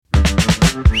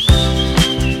Hello,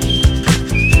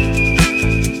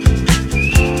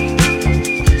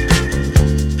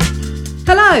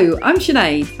 I'm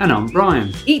Sinead. And I'm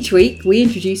Brian. Each week we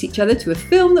introduce each other to a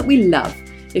film that we love.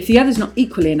 If the other's not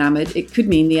equally enamoured, it could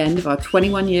mean the end of our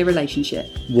 21-year relationship.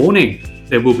 Warning,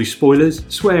 there will be spoilers,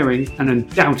 swearing and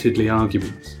undoubtedly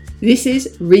arguments. This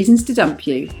is Reasons to Dump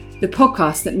You, the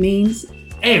podcast that means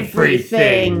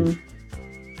everything.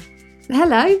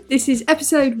 Hello, this is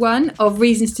episode 1 of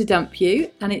Reasons to Dump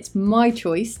You, and it's my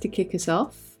choice to kick us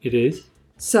off. It is.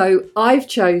 So I've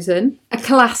chosen a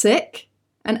classic,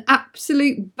 an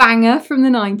absolute banger from the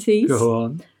 90s. Go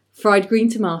on. Fried green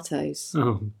tomatoes.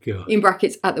 Oh, God. In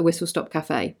brackets, at the Whistle Stop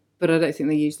Cafe. But I don't think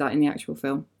they used that in the actual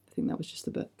film. I think that was just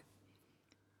the book.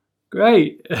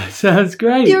 Great. Sounds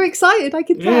great. You're excited, I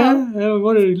can tell. Yeah, I'm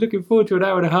looking forward to an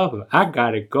hour and a half of I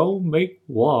gotta go make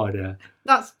water.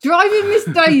 That's Driving Miss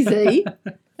Daisy.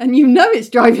 And you know it's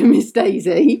Driving Miss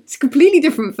Daisy. It's a completely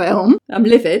different film. I'm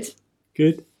livid.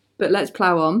 Good. But let's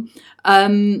plough on.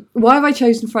 Why have I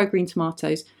chosen Fried Green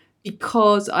Tomatoes?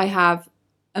 Because I have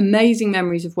amazing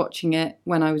memories of watching it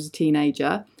when I was a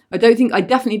teenager. I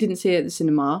definitely didn't see it at the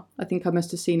cinema. I think I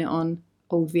must have seen it on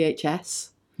old VHS.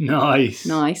 Nice.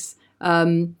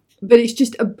 But it's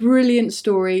just a brilliant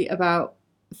story about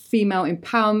female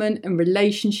empowerment and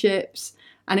relationships.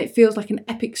 And it feels like an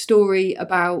epic story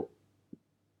about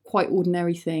quite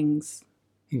ordinary things.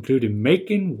 Including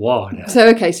making water. So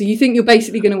you think you're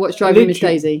basically going to watch Driving Miss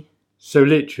Daisy? So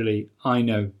literally, I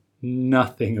know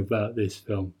nothing about this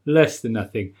film. Less than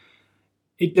nothing.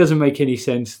 It doesn't make any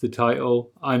sense, the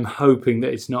title. I'm hoping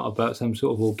that it's not about some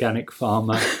sort of organic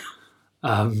farmer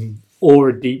or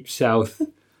a deep south,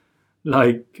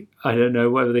 like, I don't know,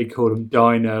 whatever they call them,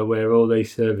 diner, where all they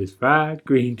serve is fried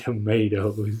green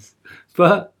tomatoes.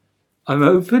 But I'm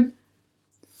open.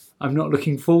 I'm not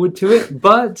looking forward to it,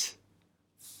 but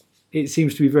it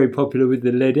seems to be very popular with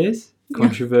the ladies.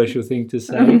 Controversial thing to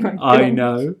say, I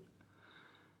know.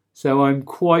 So I'm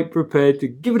quite prepared to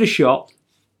give it a shot,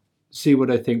 see what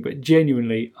I think. But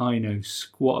genuinely, I know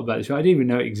squat about this. I didn't even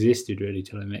know it existed really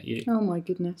till I met you. Oh my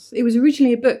goodness. It was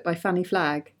originally a book by Fanny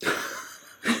Flagg.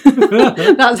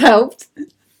 That's helped.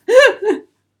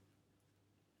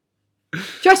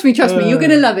 Trust me. You're going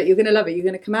to love it. You're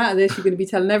going to come out of this. You're going to be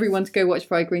telling everyone to go watch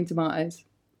Fried Green Tomatoes.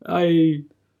 I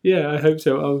hope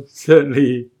so. I'll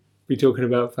certainly be talking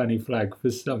about Fanny Flagg for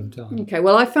some time. Okay,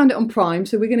 well, I found it on Prime,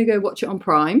 so we're going to go watch it on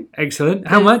Prime. Excellent.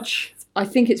 How much? I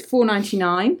think it's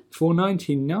 $4.99.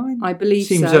 $4.99? I believe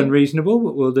Seems unreasonable,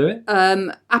 but we'll do it.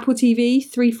 Apple TV,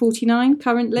 $3.49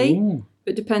 currently. Ooh.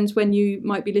 It depends when you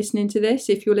might be listening to this,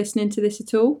 if you're listening to this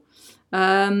at all.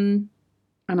 And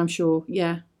I'm sure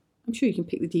you can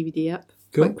pick the DVD up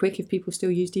quite quick if people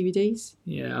still use DVDs.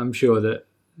 Yeah, I'm sure that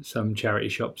some charity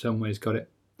shop somewhere's got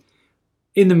it.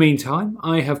 In the meantime,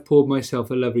 I have poured myself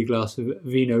a lovely glass of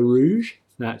Vino Rouge.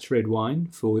 That's red wine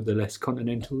for the less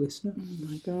continental listener. Oh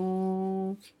my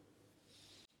God.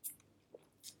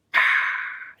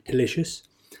 Delicious.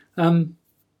 Are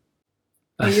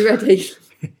you ready?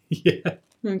 Yeah.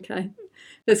 Okay.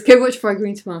 Let's go watch Fried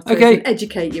Green Tomatoes and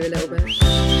educate you a little bit.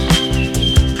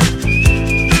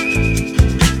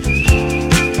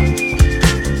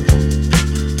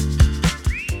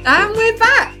 And we're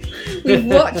back. We've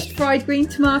watched Fried Green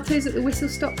Tomatoes at the Whistle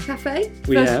Stop Cafe.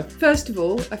 We have. First of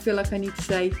all, I feel like I need to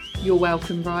say you're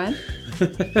welcome, Brian.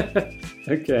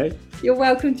 Okay. You're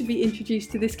welcome to be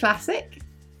introduced to this classic.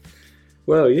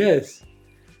 Well, yes.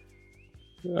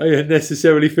 I don't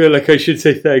necessarily feel like I should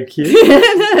say thank you.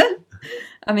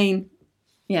 I mean,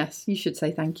 yes, you should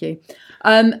say thank you.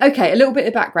 Okay, a little bit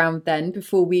of background then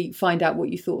before we find out what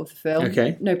you thought of the film.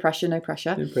 Okay. No pressure. No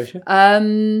pressure.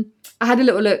 I had a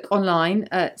little look online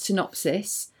at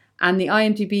synopsis, and the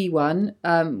IMDb one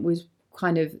was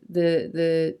kind of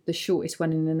the shortest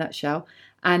one in a nutshell.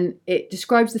 And it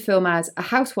describes the film as a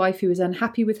housewife who is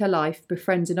unhappy with her life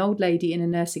befriends an old lady in a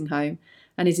nursing home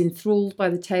and is enthralled by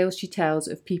the tales she tells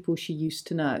of people she used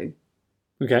to know.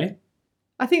 Okay.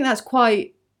 I think that's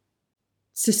quite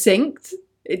succinct.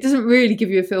 It doesn't really give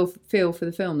you a feel for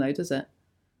the film, though, does it?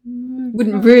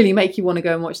 Wouldn't really make you want to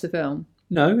go and watch the film.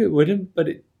 No, it wouldn't, but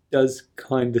it does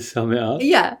kind of sum it up.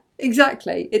 Yeah,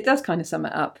 exactly. It does kind of sum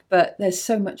it up, but there's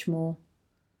so much more.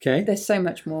 Okay. There's so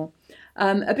much more.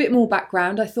 A bit more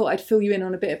background. I thought I'd fill you in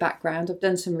on a bit of background. I've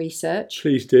done some research.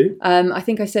 Please do. I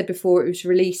think I said before it was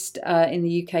released in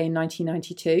the UK in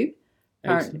 1992,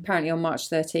 apparently on March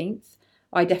 13th.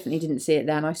 I definitely didn't see it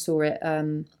then. I saw it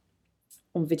on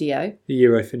video. The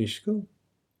year I finished school.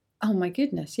 Oh my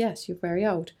goodness, yes, you're very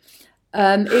old.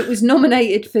 It was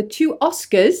nominated for 2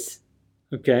 Oscars.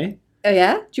 Okay. Oh,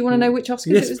 yeah? Do you want to know which Oscars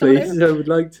it Yes, was please. nominated? I would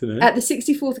like to know. At the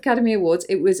 64th Academy Awards,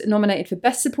 it was nominated for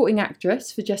Best Supporting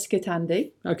Actress for Jessica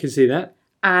Tandy I can see that.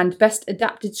 and Best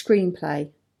Adapted Screenplay.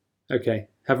 Okay.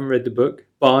 Haven't read the book.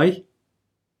 By?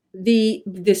 The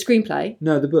screenplay?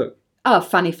 No, the book. Oh,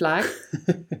 Fanny Flagg.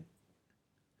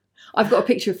 I've got a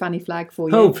picture of Fanny Flagg for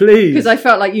you. Oh, please. Because I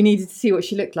felt like you needed to see what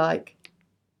she looked like.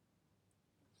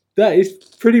 That is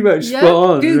pretty much Yeah, spot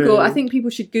on. Google. Really. I think people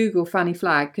should Google Fanny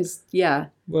Flagg because, yeah.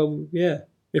 Well, yeah.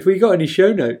 If we got any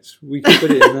show notes, we could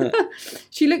put it in that.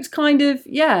 She looks kind of,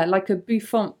 like a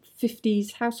bouffant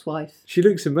 50s housewife. She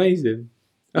looks amazing.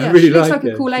 I Yeah, really she looks like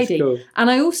her. a cool She's lady. cool. And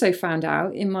I also found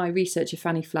out in my research of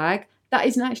Fanny Flagg, that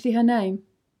isn't actually her name.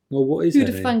 Well, what is Who'd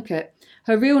her have name? thunk it?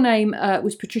 Her real name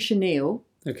was Patricia Neal,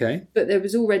 Okay. but there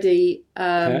was already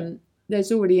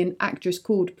there's already an actress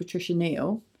called Patricia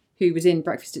Neal who was in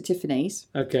Breakfast at Tiffany's.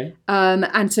 Okay.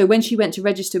 And so when she went to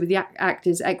register with the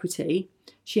Actors Equity,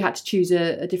 she had to choose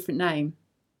a different name.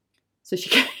 So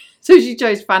she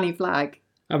chose Fanny Flagg.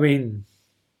 I mean,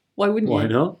 Why wouldn't you? why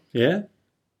not? Yeah.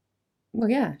 Well,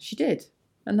 yeah, she did,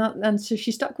 and so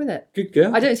she stuck with it. Good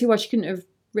girl. I don't see why she couldn't have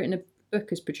written a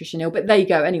book as Patricia Neal, but there you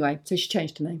go. Anyway, so she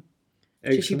changed her name.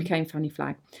 So she Excellent. became Fanny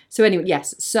Flagg. So anyway,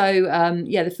 yes. So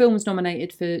the film was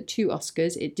nominated for 2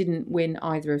 Oscars. It didn't win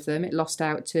either of them. It lost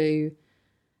out to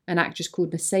an actress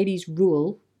called Mercedes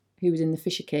Ruehl, who was in The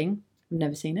Fisher King. I've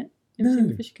never seen it. Ever seen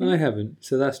The Fisher King? I haven't.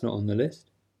 So that's not on the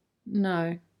list.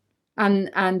 No.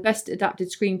 And Best Adapted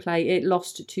Screenplay, it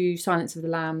lost to Silence of the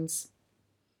Lambs.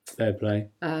 Fair play.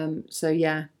 So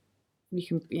yeah, you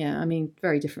can. Yeah, I mean,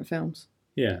 very different films.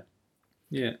 Yeah.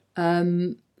 Yeah.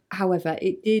 However,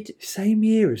 it did. Same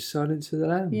year as Silence of the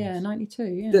Lambs. Yeah, 92.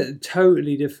 Yeah. They're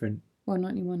totally different. Well,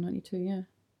 91, 92. Yeah.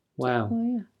 Wow. Well,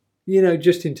 yeah. You know,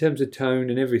 just in terms of tone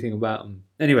and everything about them.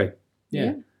 Anyway.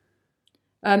 Yeah.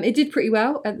 It did pretty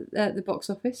well at the box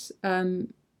office.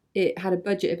 It had a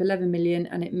budget of 11 million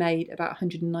and it made about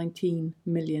 119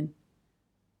 million.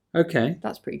 Okay.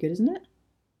 That's pretty good, isn't it?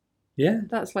 Yeah.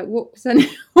 That's like what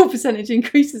percentage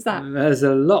increase is that? There's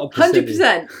a lot of percentage.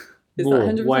 100%. Is More,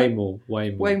 that 100%? way more,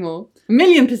 way more. Way more.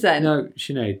 1,000,000%. No,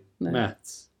 Sinead, No.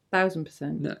 maths.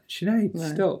 1,000%. No, Sinead,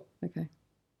 No. stop. Okay.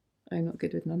 I'm not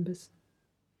good with numbers.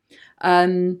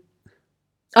 I've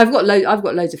got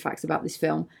loads of facts about this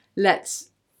film. Let's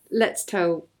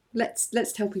tell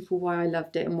people why I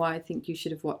loved it and why I think you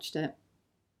should have watched it.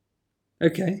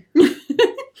 Okay.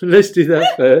 Let's do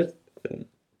that first.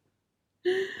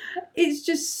 It's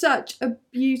just such a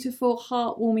beautiful,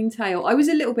 heartwarming tale. I was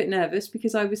a little bit nervous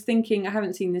because I was thinking I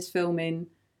haven't seen this film in,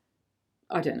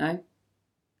 I don't know,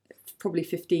 probably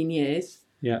 15 years.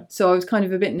 Yeah. So I was kind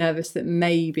of a bit nervous that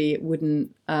maybe it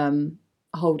wouldn't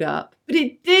hold up. But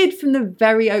it did from the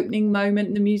very opening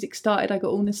moment. The music started, I got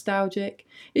all nostalgic.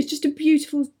 It's just a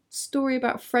beautiful story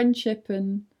about friendship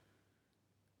and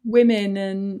women,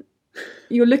 and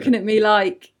you're looking at me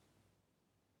like...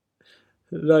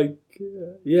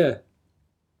 Yeah.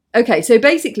 Okay, so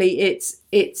basically it's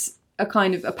a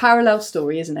kind of a parallel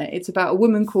story, isn't it? It's about a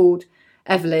woman called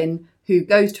Evelyn who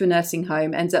goes to a nursing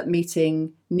home, ends up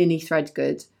meeting Ninny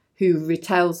Threadgood, who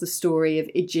retells the story of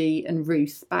Idgie and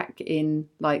Ruth back in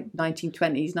like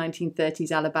 1920s,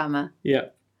 1930s Alabama, Yeah.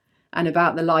 and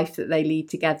about the life that they lead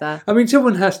together. I mean,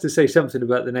 someone has to say something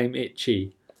about the name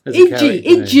Itchy. As a character name.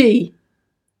 Idgie.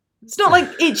 It's not like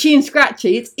itchy and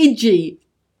scratchy, it's Idgie.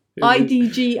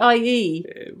 IDGIE.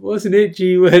 It wasn't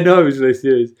Itchy when I was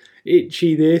listening. It was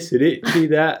Itchy this and Itchy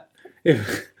that.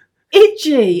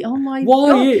 Itchy. Oh my Why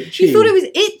god. itchy? You thought it was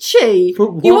itchy.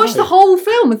 But You why? watched the whole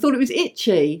film and thought it was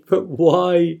itchy. But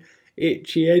why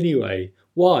Itchy anyway?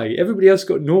 Why? Everybody else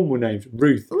got normal names.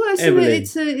 Ruth, Well, Evelyn.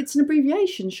 it's an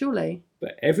abbreviation, surely.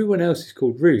 But everyone else is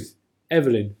called Ruth,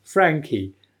 Evelyn,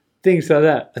 Frankie, things like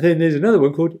that. And then there's another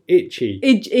one called Itchy.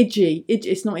 Idgy.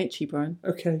 It's not itchy, Brian.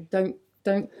 Okay.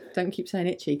 Don't keep saying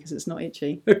itchy because it's not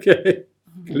itchy. Okay.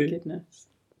 Oh my goodness.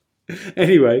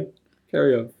 Anyway,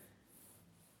 carry on.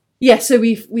 Yeah, so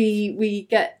we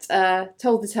get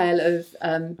told the tale of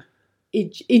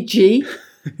Idgy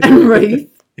and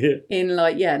Ruth Yeah. in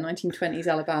 1920s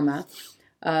Alabama.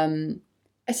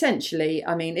 Essentially,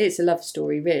 I mean, it's a love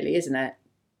story, really, isn't it?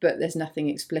 But there's nothing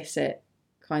explicit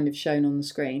kind of shown on the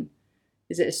screen.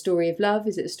 Is it a story of love?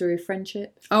 Is it a story of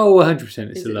friendship? Oh, 100%.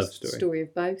 It's Is a it love a story. story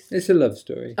of both? It's a love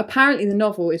story. Apparently, the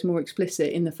novel is more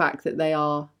explicit in the fact that they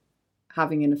are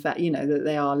having an affair. You know, that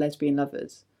they are lesbian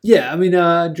lovers. Yeah, I mean,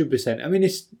 100%. I mean,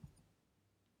 it's...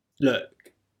 Look,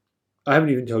 I haven't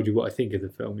even told you what I think of the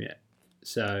film yet.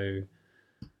 So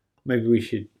maybe we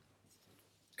should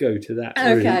go to that.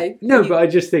 Really. Okay. No, but I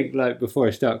just think, before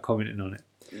I start commenting on it.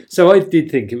 So I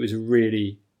did think it was a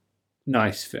really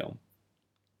nice film.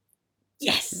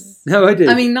 Yes. No, I did.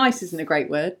 I mean, nice isn't a great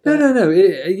word. But... No.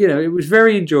 It was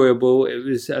very enjoyable. It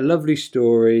was a lovely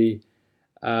story.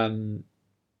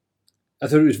 I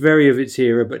thought it was very of its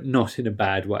era, but not in a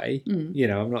bad way.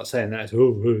 I'm not saying that's,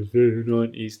 it's very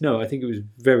 90s. No, I think it was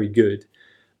very good,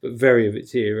 but very of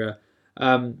its era.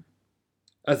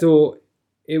 I thought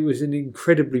it was an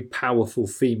incredibly powerful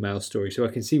female story, so I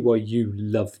can see why you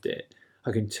loved it.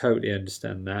 I can totally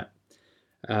understand that.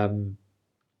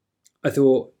 I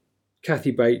thought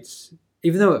Kathy Bates,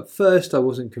 even though at first I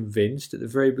wasn't convinced at the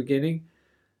very beginning,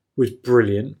 was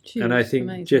brilliant. And I think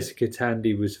amazing. Jessica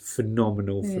Tandy was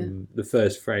phenomenal from the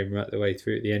first frame right the way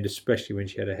through at the end, especially when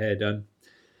she had her hair done.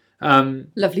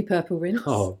 Lovely purple rinse.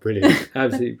 Oh, brilliant.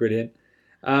 Absolutely brilliant.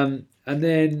 And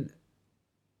then,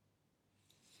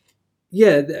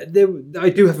 I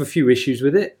do have a few issues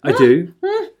with it. I do.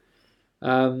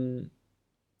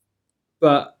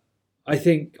 But I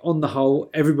think on the whole,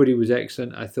 everybody was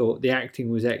excellent. I thought the acting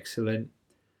was excellent.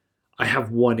 I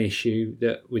have one issue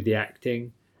with the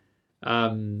acting.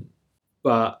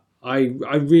 But I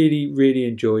really, really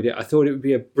enjoyed it. I thought it would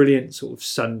be a brilliant sort of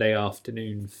Sunday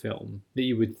afternoon film that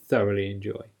you would thoroughly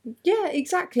enjoy. Yeah,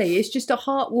 exactly. It's just a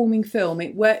heartwarming film.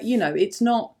 It's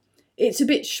a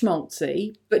bit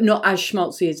schmaltzy, but not as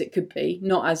schmaltzy as it could be.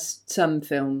 Not as some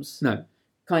films. No.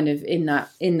 Kind of in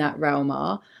that realm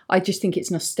are. I just think it's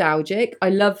nostalgic. I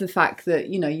love the fact that,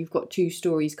 you've got two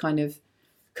stories kind of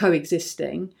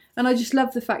coexisting. And I just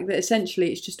love the fact that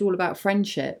essentially it's just all about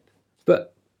friendship.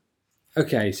 But,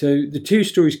 okay, so the two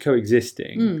stories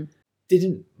coexisting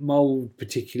didn't mould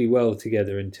particularly well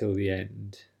together until the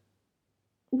end.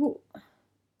 What?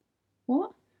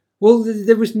 Well,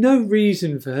 there was no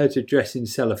reason for her to dress in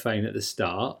cellophane at the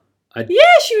start.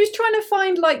 She was trying to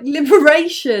find,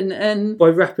 liberation and... By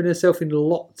wrapping herself in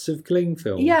lots of cling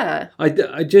film. Yeah.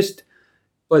 I just...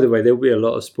 By the way, there'll be a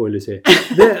lot of spoilers here.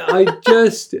 I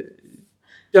just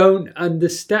don't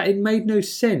understand. It made no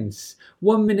sense.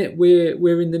 One minute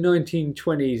we're in the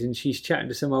 1920s and she's chatting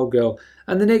to some old girl,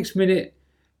 and the next minute,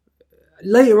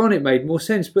 later on, it made more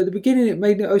sense. But at the beginning, it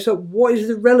made no. I was like, what is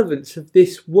the relevance of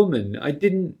this woman? I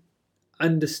didn't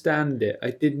understand it.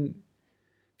 I didn't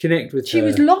connect with her. She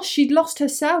was lost. She'd lost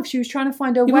herself. She was trying to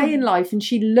find her way in life, and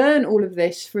she learned all of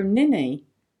this from Ninny.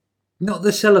 Not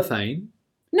the cellophane.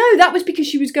 No, that was because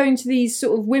she was going to these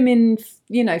sort of women,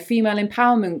 female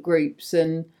empowerment groups,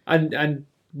 and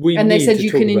they said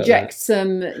you can inject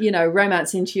some,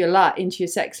 romance into your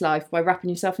sex life by wrapping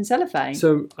yourself in cellophane.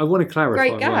 So I want to clarify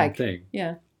Great gag. one thing.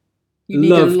 Yeah, you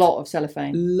need a lot of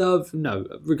cellophane.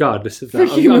 Regardless of that,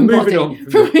 from a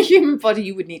human body,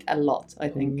 you would need a lot. I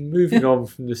think. Moving on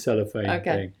from the cellophane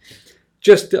thing.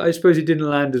 Just, I suppose it didn't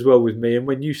land as well with me, and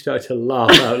when you started to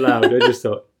laugh out loud, I just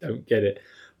thought, don't get it.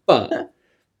 But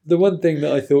the one thing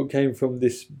that I thought came from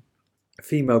this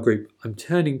female group, I'm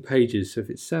turning pages, so if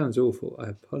it sounds awful, I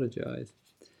apologise.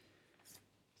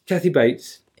 Kathy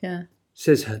Bates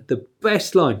says the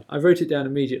best line, I wrote it down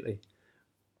immediately,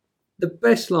 the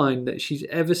best line that she's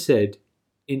ever said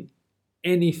in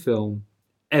any film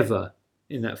ever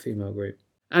in that female group.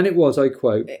 And it was, I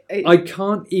quote, I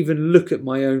can't even look at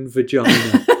my own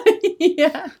vagina.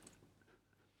 Yeah.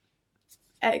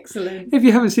 Excellent. If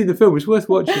you haven't seen the film, it's worth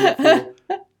watching it for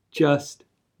just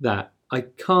that. I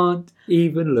can't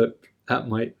even look at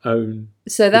my own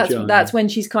vagina. That's when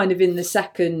she's kind of in the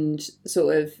second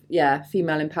sort of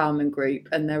female empowerment group,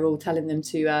 and they're all telling them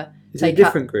to take a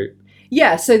different group.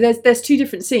 Yeah, so there's two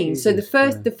different scenes. Jesus,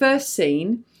 so the first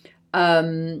scene,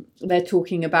 they're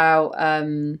talking about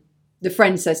the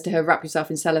friend says to her, wrap yourself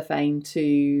in cellophane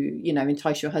to,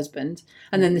 entice your husband.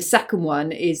 And then the second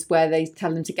one is where they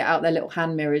tell them to get out their little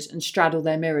hand mirrors and straddle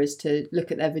their mirrors to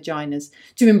look at their vaginas,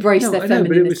 to embrace their femininity.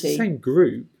 But it was the same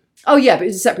group. Oh, yeah, but it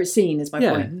was a separate scene is my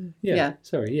point. Yeah.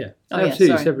 Sorry, yeah. Oh,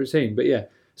 absolutely separate scene. But yeah,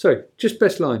 sorry, just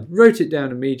best line. Wrote it down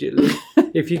immediately.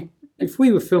 If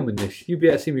we were filming this, you'd be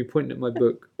able to see me pointing at my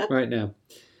book right now.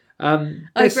 I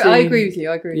agree with you.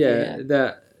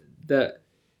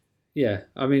 Yeah,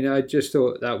 I mean, I just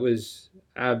thought that was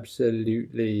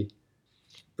absolutely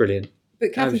brilliant.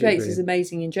 But Kathy Bates is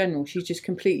amazing in general. She's just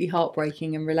completely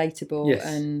heartbreaking and relatable. Yes.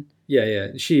 And yeah,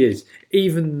 she is.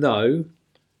 Even though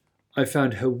I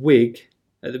found her wig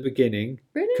at the beginning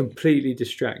completely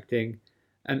distracting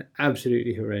and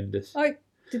absolutely horrendous. I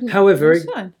didn't. However,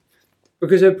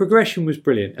 because her progression was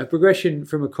brilliant. Her progression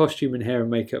from a costume and hair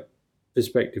and makeup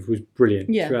perspective was brilliant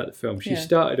throughout the film. She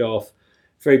started off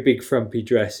very big frumpy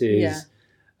dresses,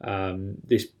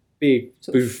 this big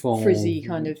sort bouffant, frizzy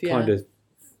kind of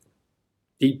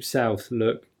deep south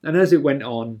look. And as it went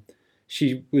on,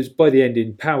 she was by the end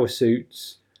in power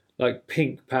suits, like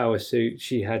pink power suits.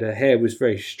 She had her hair was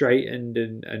very straightened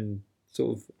and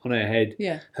sort of on her head.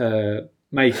 Yeah. Her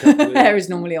makeup. Hair is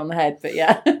normally on the head, but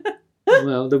yeah.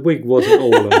 Well, the wig wasn't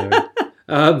all on her.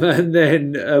 And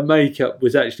then her makeup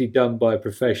was actually done by a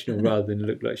professional rather than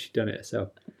look like she'd done it herself.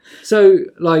 So,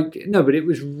 like, no, but it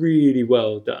was really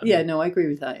well done. Yeah, no, I agree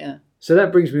with that, yeah. So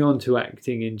that brings me on to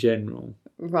acting in general.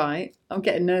 Right. I'm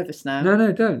getting nervous now.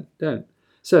 No, don't.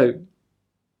 So,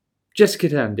 Jessica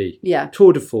Tandy. Yeah.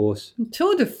 Tour de force.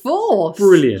 Tour de force.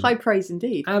 Brilliant. High praise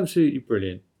indeed. Absolutely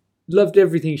brilliant. Loved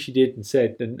everything she did and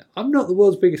said. And I'm not the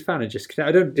world's biggest fan of Jessica Tandy.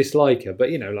 I don't dislike her, but,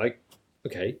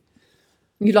 okay.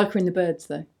 You like her in The Birds,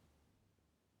 though?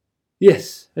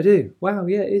 Yes, I do. Wow,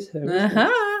 yeah, it is her.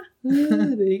 Uh-huh.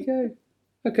 There you go.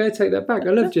 Okay, I take that back. I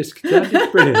love Jessica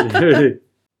Tandy. Brilliant.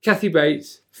 Kathy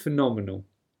Bates, phenomenal.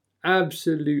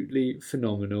 Absolutely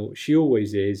phenomenal. She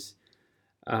always is.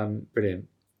 Brilliant.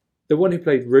 The one who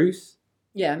played Ruth.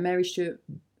 Yeah, Mary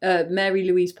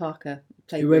Louise Parker.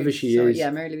 Played Whoever Ruth. she Sorry, is. yeah,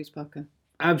 Mary Louise Parker.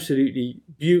 Absolutely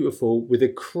beautiful with a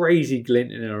crazy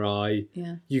glint in her eye.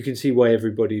 Yeah. You can see why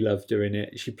everybody loved her in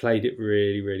it. She played it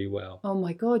really, really well. Oh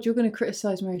my God, you're going to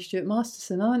criticise Mary Stuart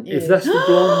Masterson, aren't you? If that's the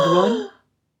blonde one.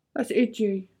 That's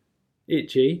itchy.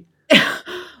 Itchy.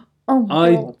 Oh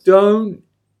my God. I don't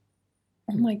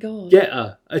Oh my God. get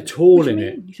her at all What do in you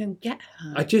it. mean? You don't get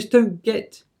her. I just don't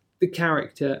get the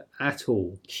character at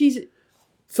all. She's...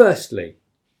 Firstly,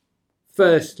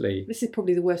 This is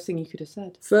probably the worst thing you could have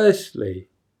said.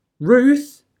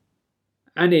 Ruth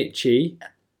and Itchy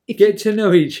get to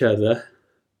know each other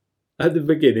at the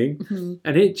beginning,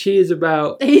 and Itchy is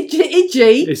about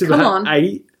Itchy. It's Come about on.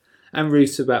 8, and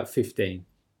Ruth's about 15.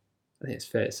 I think it's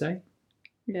fair to say.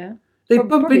 Yeah. They bump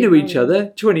Probably into each more. other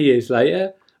 20 years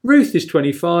later. Ruth is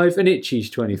 25 and Itchy's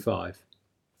 25.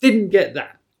 Didn't get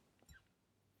that.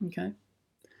 Okay.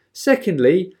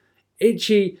 Secondly,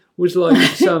 Itchy was like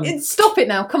some... Stop it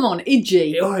now. Come on.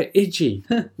 Itchy. All right, Itchy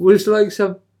was like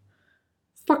some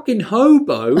fucking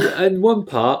hobo and one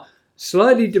part,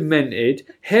 slightly demented,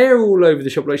 hair all over the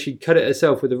shop like she'd cut it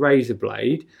herself with a razor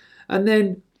blade. And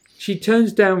then she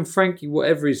turns down Frankie,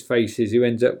 whatever his face is, who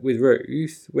ends up with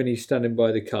Ruth when he's standing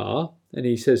by the car. And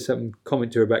he says some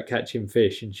comment to her about catching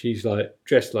fish. And she's like,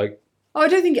 dressed like... Oh, I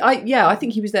don't think... I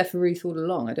think he was there for Ruth all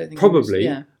along. I don't think... Probably. He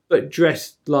was, yeah. But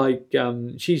dressed like...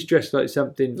 she's dressed like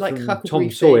something Like from Huckleberry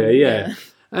Tom Sawyer, Finn, yeah.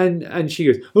 And she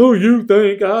goes, oh, you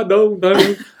think I don't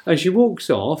know? And she walks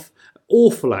off.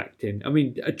 Awful acting. I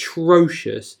mean,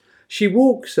 atrocious. She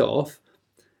walks off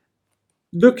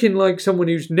looking like someone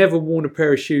who's never worn a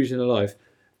pair of shoes in her life.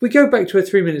 We go back to her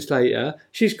 3 minutes later.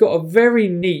 She's got a very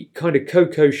neat kind of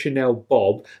Coco Chanel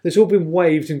bob that's all been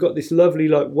waved and got this lovely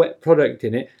like wet product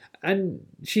in it. And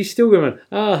she's still going,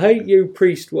 I hate you,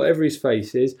 priest, whatever his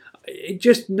face is. It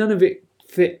just, none of it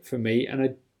fit for me. And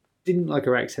I didn't like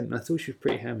her accent. And I thought she was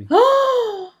pretty hammy.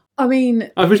 I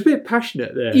mean... I was a bit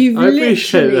passionate there.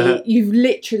 You've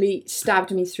literally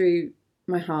stabbed me through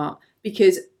my heart.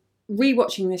 Because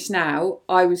rewatching this now,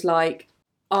 I was like,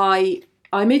 I'm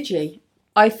itchy.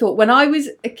 I thought when I was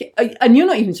a kid, and you're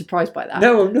not even surprised by that.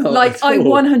 No, I'm not. Like, I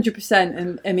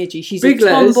 100% am itchy. She's big a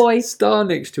tomboy. Star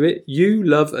next to it. You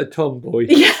love a tomboy.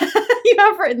 Yeah, you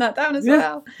have written that down as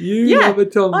well. You love a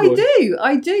tomboy.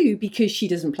 I do, because she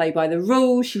doesn't play by the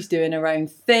rules. She's doing her own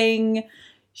thing.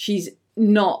 She's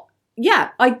not...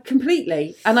 Yeah, I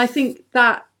completely. And I think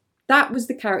that was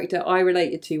the character I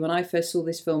related to when I first saw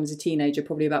this film as a teenager,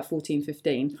 probably about 14,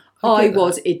 15. I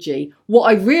was itchy. What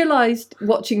I realised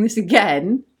watching this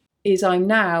again is I'm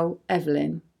now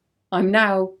Evelyn. I'm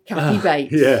now Kathy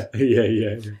Bates.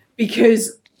 Yeah.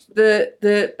 Because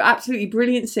the absolutely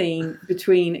brilliant scene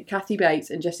between Kathy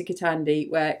Bates and Jessica Tandy,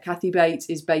 where Kathy Bates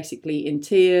is basically in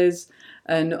tears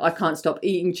and I can't stop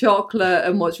eating chocolate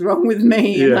and what's wrong with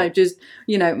me, and I just,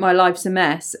 my life's a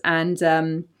mess.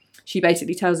 And she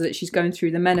basically tells her that she's going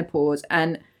through the menopause,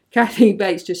 and Kathy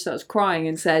Bates just starts crying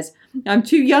and says, I'm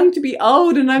too young to be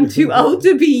old and I'm too old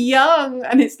to be young.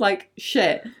 And it's like,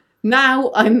 shit.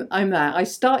 Now I'm there. I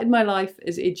started my life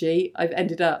as Iggy. I've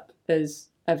ended up as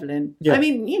Evelyn. Yeah. I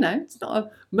mean, it's not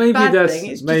a bad thing.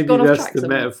 It's just gone off track the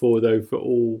somewhere. metaphor, though, for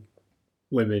all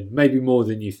women. Maybe more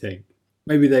than you think.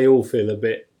 Maybe they all feel a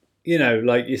bit,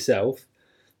 like yourself,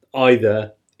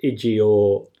 either Iggy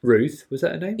or Ruth. Was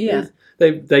that her name? Yeah.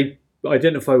 Ruth? They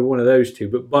identify with one of those two,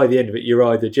 but by the end of it, you're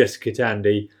either Jessica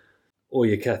Tandy or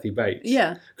you're Kathy Bates.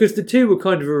 Yeah. Because the two were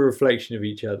kind of a reflection of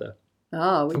each other.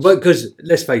 Oh. But because,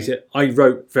 let's face it, I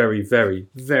wrote very, very,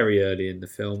 very early in the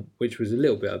film, which was a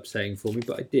little bit upsetting for me,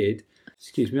 but I did.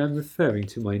 Excuse me, I'm referring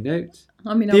to my notes.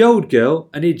 The old girl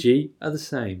and Iggy are the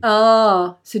same.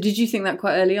 Ah, so did you think that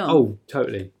quite early on? Oh,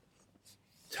 totally.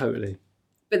 Totally.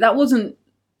 But that wasn't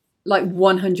like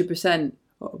 100%.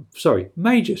 Oh, sorry,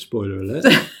 major spoiler alert.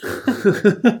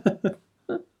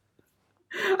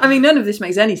 I mean, none of this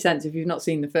makes any sense if you've not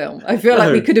seen the film. I feel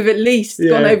like we could have at least Yeah,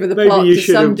 gone over the maybe plot you to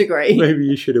should some have- degree. Maybe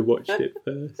you should have watched it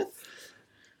first.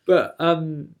 But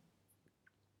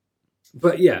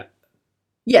yeah.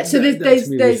 Yeah, so That there's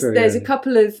to me was very there's a early.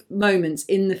 couple of moments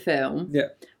in the film Yeah.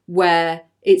 where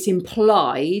it's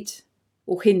implied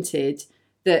or hinted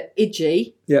that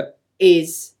Idgie Yeah.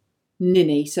 is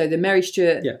Ninny. So the Mary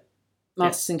Stuart Yeah.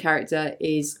 Masterson character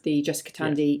is the Jessica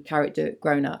Tandy character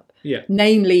grown up. Yeah.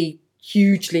 Namely,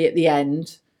 hugely at the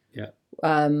end. Yeah.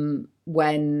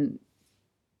 When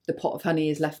the pot of honey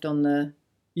is left on the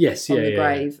Yes, on yeah, the yeah,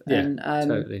 grave. yeah, And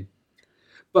totally.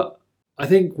 But I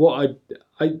think what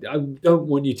I don't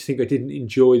want you to think I didn't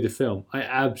enjoy the film. I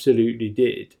absolutely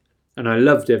did, and I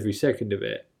loved every second of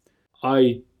it.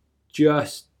 I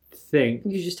just think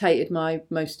you just hated my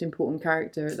most important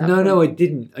character at that no, point. no, I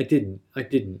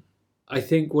didn't. I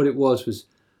think what it was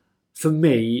for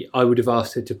me. I would have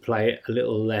asked her to play it a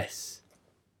little less.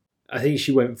 I think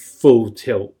she went full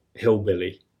tilt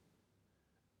hillbilly,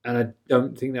 and I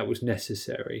don't think that was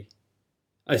necessary.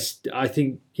 I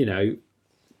think, you know,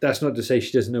 that's not to say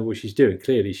she doesn't know what she's doing.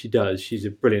 Clearly she does. She's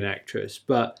a brilliant actress.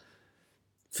 But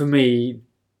for me,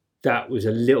 that was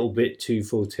a little bit too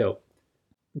full tilt.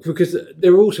 Because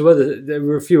there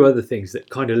were a few other things that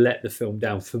kind of let the film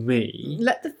down for me.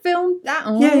 Let the film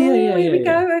down. Yeah, Here we yeah.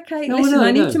 go. Okay, No, listen, no,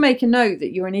 I need no. to make a note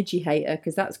that you're an Idgie hater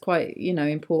because that's quite,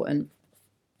 important.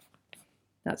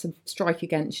 That's a strike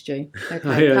against you. Okay,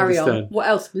 I carry on. understand. What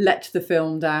else let the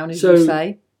film down, as So- you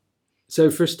say? So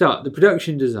for a start, the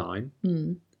production design,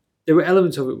 there were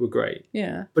elements of it were great,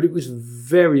 Yeah. but it was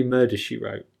very Murder, She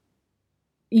Wrote.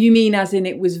 You mean as in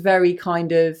it was very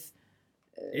kind of...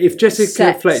 If Jessica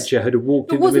Sets. Fletcher had walked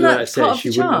But in the wasn't middle of that that set, part of she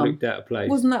the wouldn't have charm? looked out of place.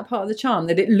 Wasn't that part of the charm?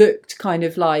 That it looked kind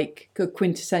of like a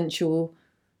quintessential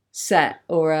set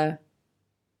or a...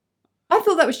 I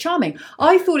thought that was charming.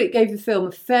 I thought it gave the film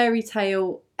a fairy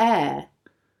tale air.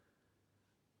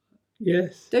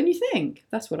 Yes. Don't you think?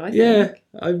 That's what I think. Yeah,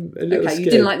 I'm a little Okay, scared.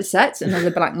 you didn't like the sets.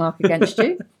 Another black mark against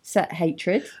you. Set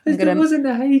hatred. I'm It gonna wasn't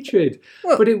a hatred,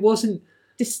 Well, but it wasn't.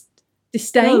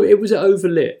 disdain. No, it was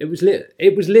overlit. It was lit.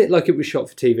 It was lit like it was shot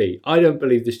for TV. I don't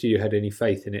believe the studio had any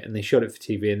faith in it, and they shot it for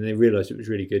TV, and they realised it was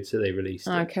really good, so they released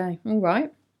it. Okay, all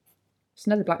right. It's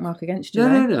another black mark against you.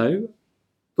 No.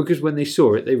 Because when they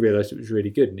saw it, they realised it was really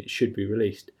good, and it should be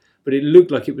released. But it looked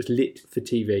like it was lit for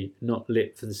TV, not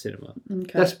lit for the cinema.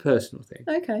 Okay. That's a personal thing.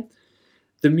 Okay.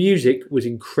 The music was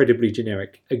incredibly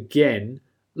generic. Again,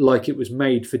 like it was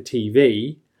made for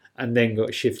TV and then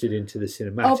got shifted into the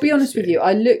cinematic. I'll be honest with sphere. you.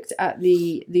 I looked at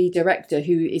the director,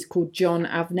 who is called John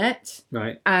Avnet,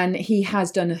 Right. and he has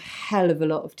done a hell of a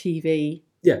lot of TV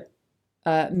Yeah.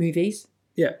 movies.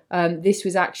 Yeah. This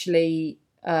was actually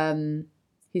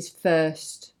his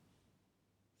first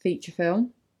feature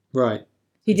film. Right.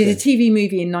 He did a Okay. TV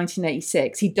movie in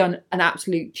 1986. He'd done an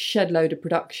absolute shed load of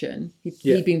production.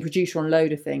 He'd been producer on a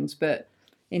load of things, but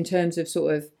in terms of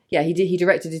he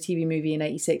directed a TV movie in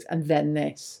 86 and then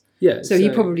this. Yeah. So he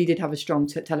probably did have a strong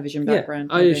television background.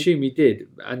 Yeah, I maybe. assume he did.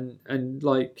 And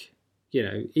like, you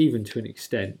know, even to an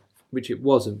extent, which it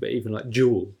wasn't, but even like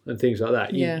Jewel and things like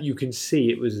that, you can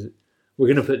see it was, we're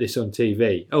going to put this on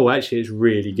TV. Oh, actually, it's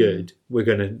really good. We're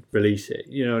going to release it.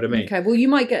 You know what I mean? Okay, well, you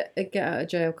might get out of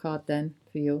jail card then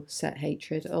for your set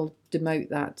hatred. I'll demote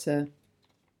that to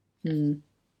No.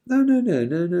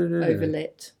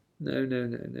 overlit. No.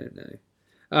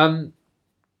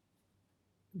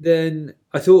 Then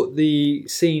I thought the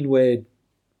scene where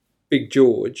Big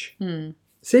George.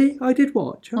 See, I did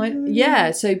watch.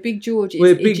 So Big George is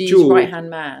Where Big Idgie's George- right-hand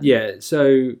man. Yeah,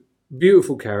 so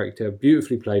beautiful character,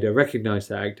 beautifully played. I recognise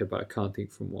that actor, but I can't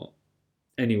think from what.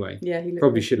 Anyway, Yeah, he looked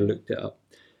probably like should have him. looked it up.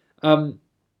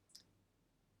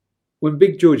 When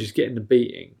Big George is getting the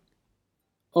beating,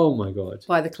 oh my god!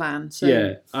 By the clan. So,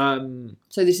 Yeah,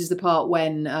 So this is the part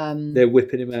when they're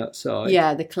whipping him outside.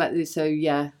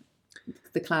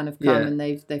 the clan have come Yeah. and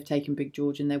they've taken Big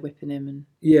George and they're whipping him and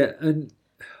Yeah, and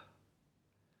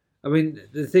I mean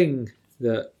the thing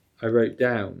that I wrote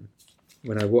down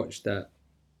when I watched that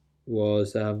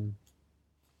was oh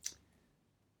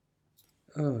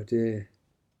dear,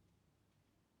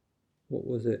 what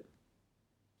was it?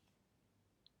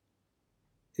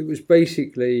 It was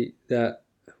basically that,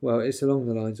 well, it's along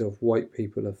the lines of white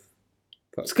people have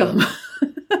fucked scum. up.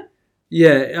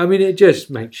 Yeah, I mean, it just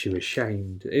makes you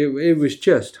ashamed. It was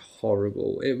just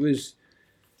horrible. It was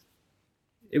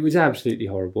absolutely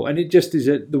horrible, and it just is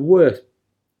the worst,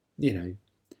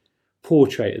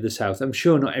 portrait of the South. I'm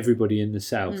sure not everybody in the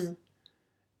South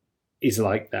is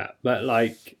like that, but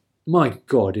like my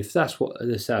God, if that's what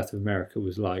the South of America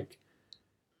was like.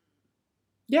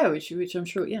 Yeah, which I'm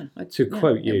sure, To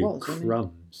quote you, was,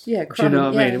 crumbs. Yeah, Do you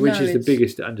know what I mean? Which is the it's...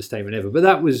 biggest understatement ever. But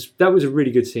that was a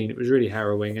really good scene. It was really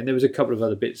harrowing. And there was a couple of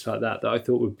other bits like that I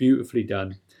thought were beautifully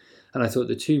done. And I thought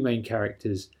the two main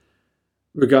characters,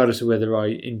 regardless of whether I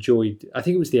enjoyed, I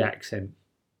think it was the accent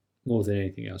more than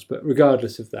anything else, but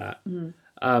regardless of that,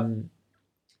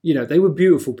 they were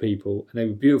beautiful people and they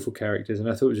were beautiful characters. And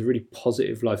I thought it was a really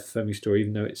positive life affirming story,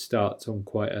 even though it starts on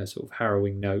quite a sort of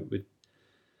harrowing note with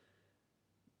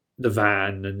the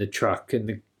van and the truck and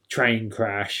the train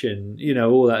crash and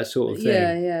all that sort of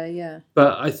thing. Yeah.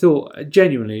 But I thought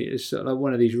genuinely it's sort of like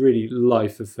one of these really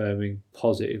life affirming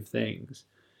positive things.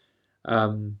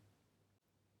 I've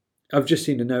just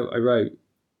seen a note I wrote,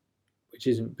 which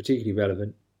isn't particularly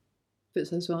relevant. But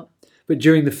says what? But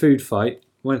during the food fight,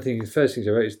 the first things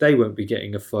I wrote is they won't be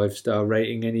getting a 5-star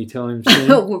rating anytime soon.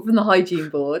 From the hygiene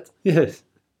board. Yes.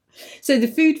 So the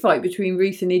food fight between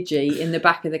Ruth and Iggy in the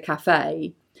back of the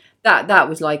cafe. That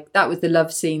was the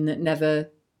love scene that never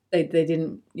they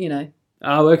didn't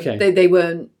Oh, okay. They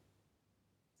weren't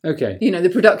okay. The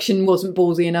production wasn't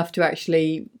ballsy enough to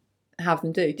actually have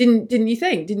them do. Didn't you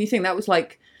think? Didn't you think that was the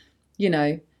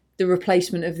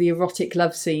replacement of the erotic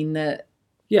love scene that?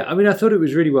 Yeah, I mean, I thought it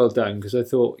was really well done because I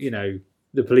thought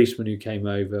the policeman who came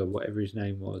over, whatever his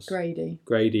name was, Grady.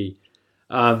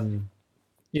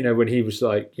 When he was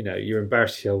like, you're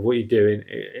embarrassed yourself, what are you doing?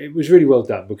 It was really well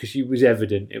done because it was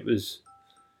evident. It was...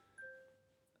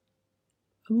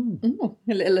 a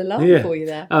little alarm for you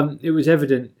there. It was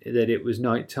evident that it was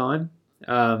night time.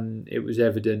 It was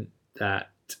evident that...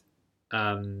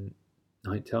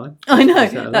 night time? I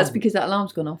know. That's because that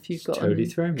alarm's gone off. You've got totally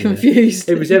thrown me confused.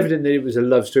 It was evident that it was a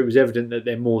love story. It was evident that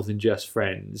they're more than just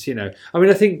friends. I mean,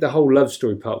 I think the whole love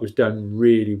story part was done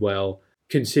really well,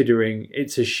 considering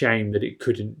it's a shame that it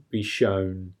couldn't be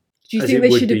shown. Do you think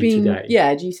they should have been? Today.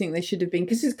 Yeah. Do you think they should have been?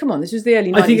 Because come on, this was the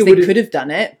early 90s. They could have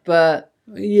done it, but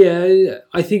yeah,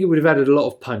 I think it would have added a lot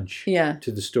of punch. Yeah.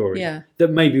 To the story. Yeah. That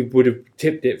maybe would have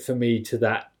tipped it for me to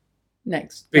that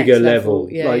next bigger level.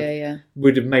 Yeah.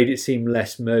 Would have made it seem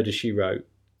less Murder, She Wrote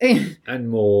and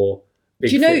more.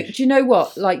 Big Fish. Do you know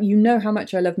what? How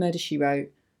much I love Murder, She Wrote.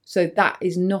 So that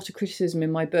is not a criticism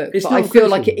in my book, but I feel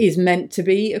like it is meant to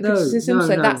be a criticism.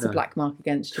 That's a black mark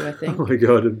against you, I think. Oh my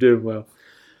God, I'm doing well.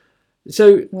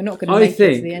 So we're not going to make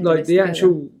it to the end of this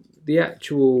the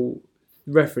actual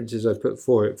references I put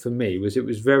for it for me was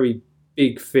very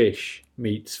Big Fish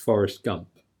meets Forrest Gump.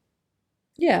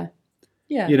 Yeah.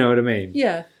 You know what I mean?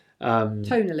 Yeah.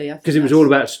 Tonally, because it was all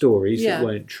about stories that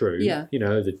weren't true. Yeah.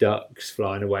 The ducks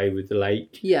flying away with the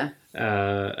lake. Yeah.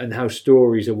 And how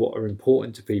stories are what are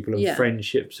important to people and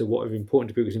friendships are what are important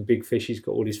to people. Because in Big Fish, he's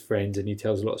got all his friends and he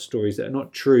tells a lot of stories that are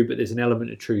not true, but there's an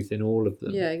element of truth in all of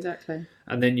them. Yeah, exactly.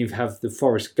 And then you have the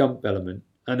Forrest Gump element.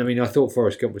 And I mean, I thought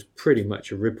Forrest Gump was pretty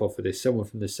much a rip-off of this. Someone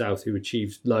from the South who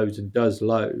achieves loads and does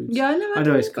loads. Yeah, I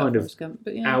know it's kind of Gump,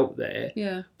 but out there.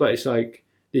 Yeah. But it's like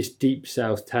this deep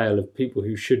South tale of people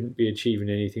who shouldn't be achieving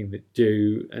anything that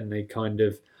do. And they kind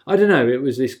of, I don't know, it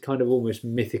was this kind of almost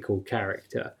mythical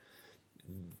character.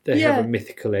 They have a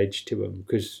mythical edge to them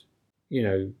because,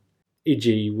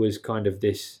 Iggy was kind of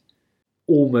this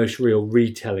almost real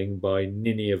retelling by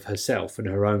Ninny of herself and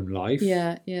her own life.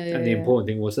 Yeah. And the important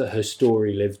thing was that her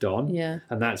story lived on. Yeah.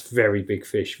 And that's very Big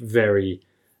Fish, very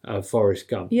Forrest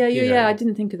Gump. Yeah. I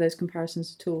didn't think of those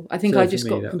comparisons at all. I think I just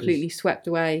got completely swept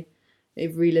away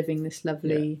of reliving this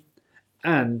lovely...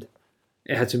 Yeah. And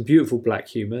it had some beautiful black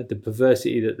humour. The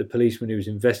perversity that the policeman who was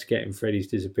investigating Freddie's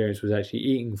disappearance was actually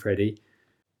eating Freddie.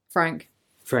 Frank.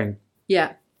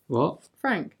 Yeah. What?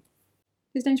 Frank.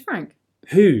 His name's Frank.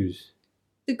 Whose?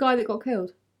 The guy that got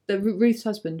killed. Ruth's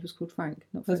husband was called Frank,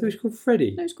 not Freddie. I thought he was called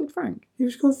Freddie. No, he was called Frank. He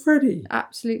was called Freddie?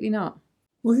 Absolutely not.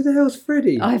 Well, who the hell's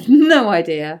Freddie? I have no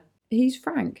idea. He's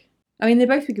Frank. I mean, they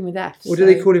both begin with F. Or do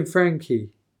they call him Frankie?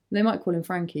 They might call him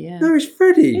Frankie, yeah. No, it's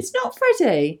Freddie. It's not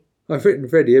Freddie. I've written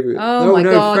Freddie everywhere. Oh, my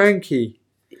God. Frankie.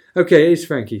 Okay, it is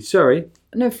Frankie. Sorry.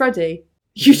 No, Freddie.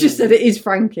 You just said it is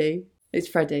Frankie. It's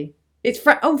Freddie. It's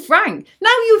Frank.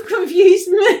 Now you've confused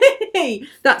me.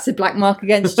 That's a black mark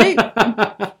against you.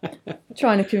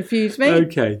 Trying to confuse me.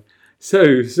 Okay.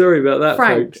 So, sorry about that,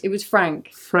 Frank. folks. It was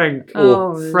Frank. Frank,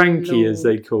 or Frankie, Lord. As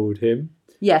they called him.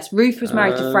 Yes, Ruth was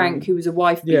married to Frank, who was a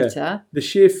wife beater. Yeah. The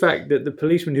sheer fact that the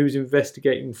policeman who was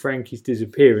investigating Frankie's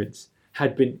disappearance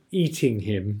had been eating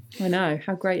him. I know.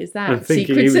 How great is that? And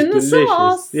thinking Secrets he was in the delicious.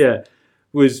 sauce. Yeah.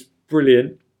 Was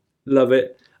brilliant. Love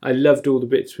it. I loved all the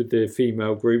bits with the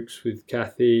female groups, with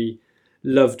Kathy,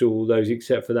 loved all those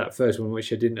except for that first one,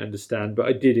 which I didn't understand, but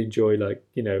I did enjoy, like,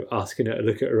 asking her to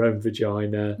look at her own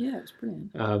vagina. Yeah, it was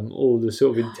brilliant. All the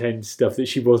sort of intense stuff that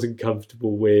she wasn't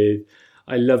comfortable with.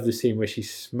 I love the scene where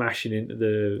she's smashing into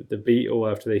the beetle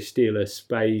after they steal her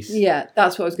space. Yeah,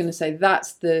 that's what I was going to say.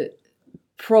 That's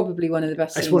probably one of the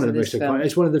best scenes It's one of the this most film.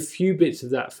 It's one of the few bits of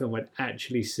that film I'd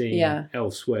actually seen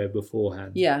elsewhere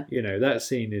beforehand. Yeah. That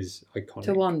scene is iconic.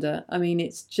 Towanda. I mean,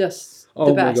 it's just Oh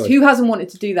the my best. God. Who hasn't wanted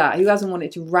to do that? Who hasn't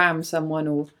wanted to ram someone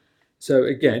or... So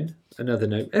again, another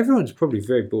note. Everyone's probably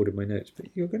very bored of my notes, but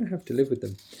you're going to have to live with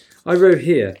them. I wrote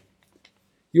here,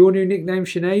 your new nickname,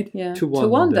 Sinead? Yeah.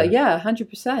 Towanda. Yeah,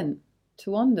 100%.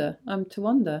 Towanda. I'm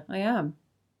Towanda. I am.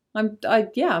 I'm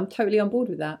totally on board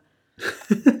with that.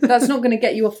 That's not going to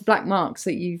get you off the black marks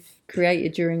that you've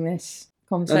created during this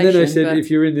conversation. And then I said, if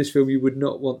you're in this film, you would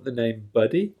not want the name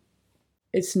Buddy.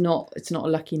 It's not a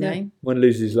lucky name. One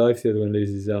loses his life, the other one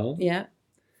loses his arm. Yeah.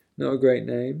 Not a great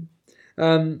name.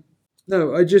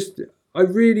 No, I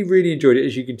really, really enjoyed it,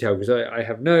 as you can tell, because I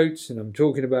have notes and I'm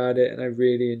talking about it, and I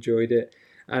really enjoyed it.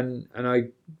 And I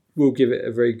will give it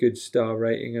a very good star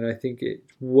rating, and I think it's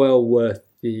well worth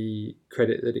the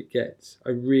credit that it gets.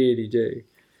 I really do.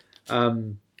 I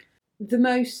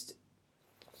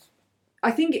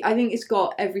think it's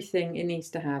got everything it needs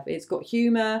to have. It's got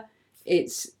humour,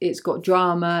 it's got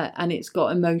drama, and it's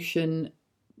got emotion.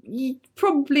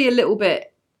 Probably a little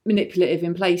bit manipulative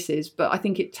in places, but I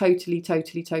think it totally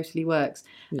works.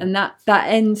 Yeah. And that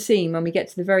end scene when we get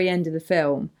to the very end of the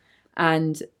film,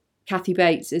 and Kathy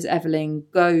Bates as Evelyn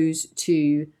goes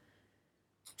to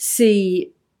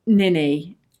see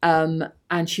Ninny,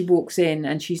 and she walks in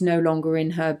and she's no longer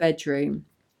in her bedroom,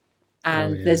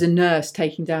 and there's a nurse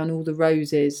taking down all the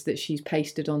roses that she's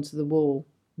pasted onto the wall.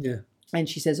 Yeah. And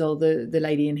she says, oh, the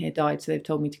lady in here died, so they've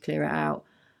told me to clear it out.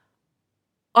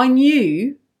 I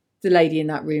knew the lady in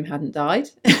that room hadn't died.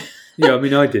 Yeah, I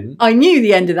mean, I didn't. I knew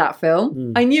the end of that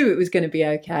film. I knew it was going to be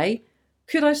okay.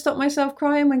 Could I stop myself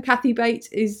crying when Kathy Bates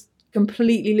is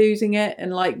completely losing it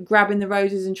and like grabbing the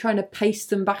roses and trying to paste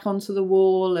them back onto the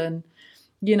wall and,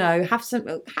 have some...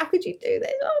 How could you do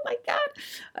this? Oh, my God.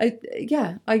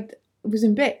 I was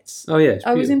in bits. Oh, yeah.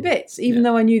 I was in bits, even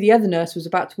though I knew the other nurse was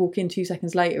about to walk in 2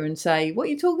 seconds later and say, what are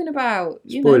you talking about?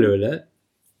 Spoiler alert.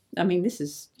 I mean, this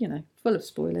is, full of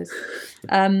spoilers.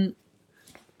 And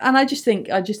I just think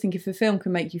if a film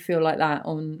can make you feel like that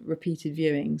on repeated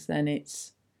viewings, then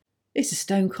it's a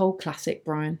stone cold classic,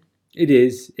 Brian. It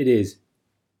is.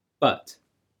 But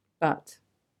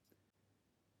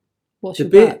what's the your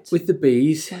bit but? with the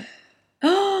bees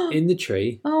in the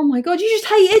tree? Oh my God, you just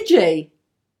hate Idgie.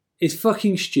 It's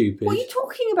fucking stupid. What are you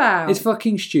talking about? It's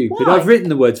fucking stupid. Why? I've written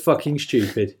the words fucking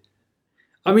stupid.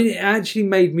 I mean, it actually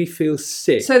made me feel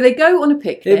sick. So they go on a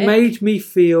picnic. It made me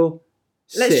feel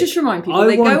sick. Let's just remind people.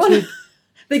 They go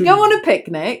on a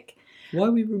picnic. Why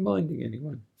are we reminding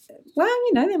anyone? Well,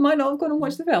 they might not have gone and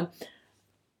watched the film.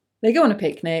 They go on a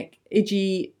picnic.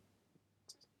 Idgie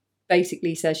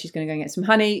basically says she's going to go and get some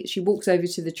honey. She walks over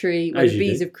to the tree where the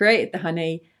bees have created the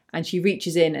honey, and she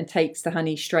reaches in and takes the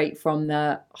honey straight from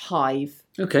the hive.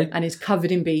 Okay. And is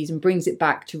covered in bees and brings it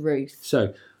back to Ruth.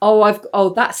 So.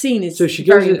 That scene is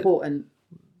very important.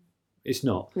 It's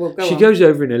not. Well, she goes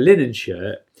over in a linen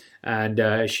shirt,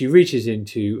 and she reaches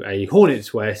into a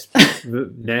hornet's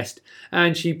nest,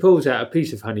 and she pulls out a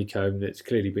piece of honeycomb that's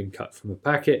clearly been cut from a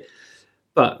packet.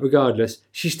 But regardless,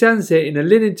 she stands there in a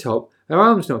linen top, her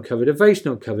arm's not covered, her face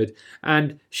not covered,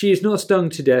 and she is not stung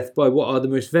to death by what are the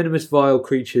most venomous, vile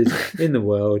creatures in the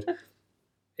world.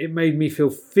 It made me feel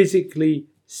physically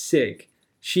sick.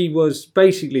 She was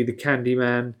basically the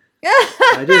Candyman.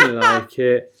 I didn't like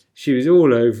it. She was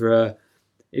all over her.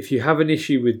 If you have an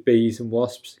issue with bees and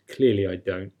wasps, clearly I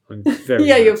don't. I'm very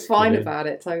yeah, you're fine about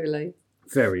it, totally.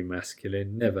 Very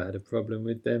masculine. Never had a problem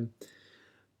with them.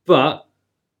 But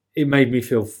it made me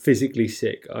feel physically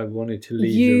sick. I wanted to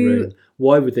leave the room.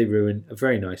 Why would they ruin a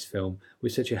very nice film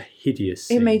with such a hideous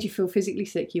scene? It made you feel physically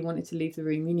sick. You wanted to leave the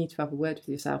room. You need to have a word with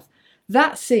yourself.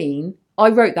 That scene, I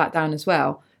wrote that down as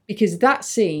well, because that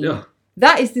scene,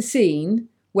 that is the scene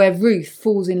where Ruth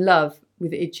falls in love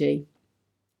with Idgie.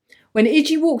 When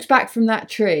Idgie walks back from that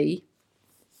tree,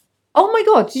 oh my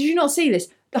God, did you not see this?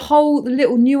 The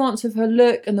little nuance of her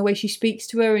look and the way she speaks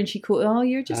to her, and she called,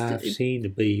 you're just... I've seen a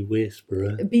bee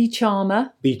whisperer. A bee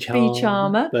charmer. Bee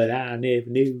charmer. But I never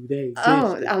knew they existed.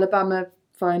 Oh, Alabama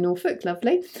via Norfolk,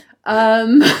 lovely.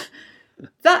 That's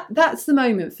the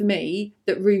moment for me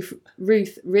that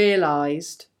Ruth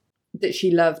realised that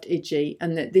she loved Idgie,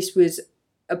 and that this was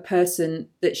a person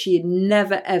that she had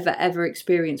never, ever, ever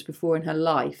experienced before in her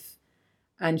life.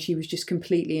 And she was just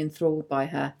completely enthralled by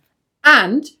her.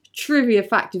 And trivia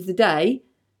fact of the day,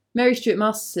 Mary Stuart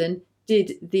Masterson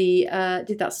did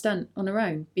that stunt on her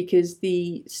own because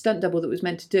the stunt double that was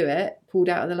meant to do it pulled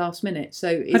out at the last minute. So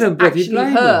it's actually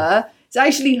her. It's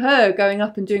actually her going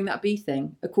up and doing that bee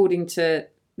thing, according to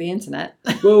the internet.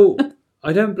 Well,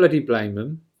 I don't bloody blame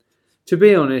them. To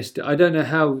be honest, I don't know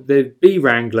how the bee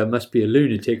wrangler must be a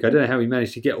lunatic. I don't know how he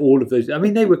managed to get all of those. I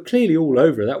mean, they were clearly all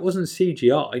over. That wasn't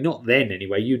CGI. Not then,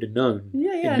 anyway. You'd have known in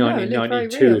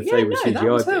 1992 if they were CGI. That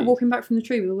was her walking back from the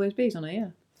tree with all those bees on her, yeah.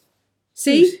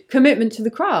 See? Commitment to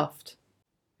the craft.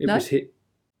 It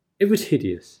was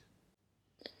hideous.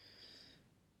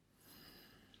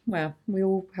 Well, we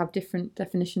all have different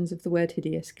definitions of the word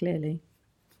hideous, clearly.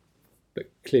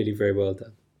 But clearly very well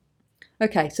done.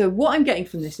 Okay, so what I'm getting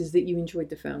from this is that you enjoyed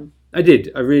the film. I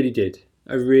did. I really did.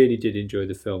 I really did enjoy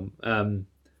the film.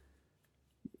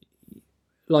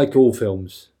 Like all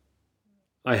films,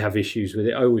 I have issues with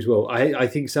it. I always will. I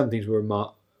think some things were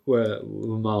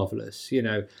marvellous. You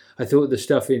know, I thought the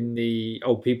stuff in the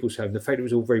old people's home, the fact it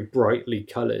was all very brightly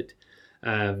coloured,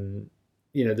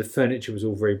 you know, the furniture was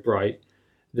all very bright.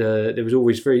 There was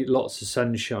always lots of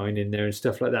sunshine in there and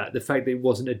stuff like that. The fact that it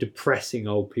wasn't a depressing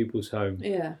old people's home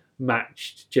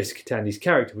matched Jessica Tandy's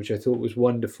character, which I thought was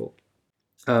wonderful.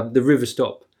 The River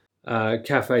Stop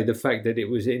cafe, the fact that it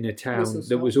was in a town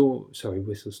that was all... Sorry,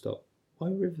 Whistle Stop.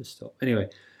 Why River Stop? Anyway,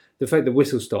 the fact that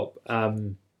Whistle Stop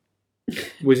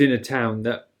was in a town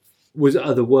that was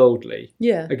otherworldly.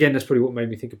 Yeah. Again, that's probably what made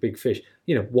me think of Big Fish.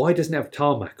 You know, why doesn't it have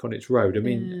tarmac on its road? I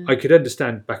mean, I could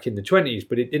understand back in the 20s,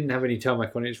 but it didn't have any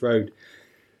tarmac on its road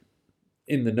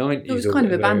in the 90s. It was kind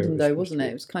of abandoned though, wasn't it?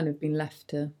 It was kind of been left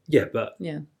to... Yeah, but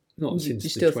not since the 20s. You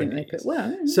still think they put...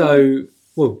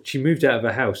 Well, she moved out of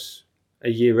her house a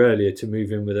year earlier to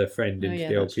move in with her friend into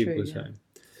the old people's home.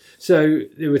 So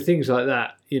there were things like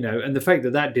that, you know, and the fact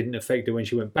that didn't affect her when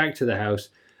she went back to the house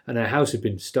and her house had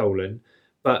been stolen,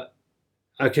 but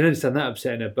I can understand that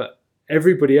upsetting her, but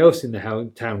everybody else in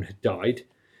the town had died.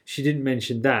 She didn't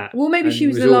mention that. Well, maybe she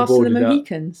was the last of the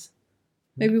Mohicans.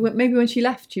 Maybe when she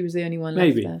left, she was the only one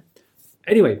left there.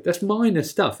 Anyway, that's minor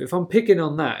stuff. If I'm picking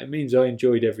on that, it means I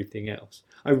enjoyed everything else.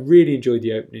 I really enjoyed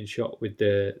the opening shot with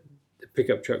the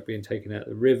pickup truck being taken out of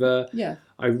the river. Yeah.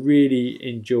 I really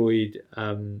enjoyed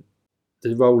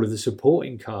the role of the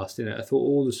supporting cast in it. I thought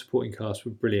all the supporting cast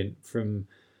were brilliant, from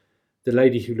the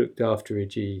lady who looked after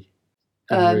Iggy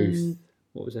and Ruth.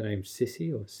 What was her name?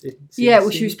 Sissy or Yeah, well,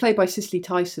 she was played by Cicely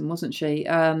Tyson, wasn't she?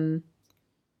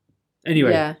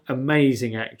 Anyway,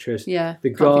 amazing actress. Yeah. The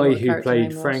guy who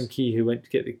played Frankie, who went to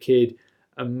get the kid,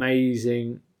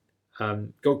 amazing.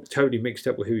 Got totally mixed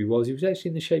up with who he was. He was actually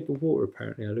in The Shape of Water,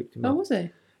 apparently. I looked him up. Oh, was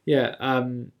he? Yeah.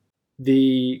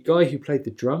 The guy who played the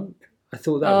drunk, I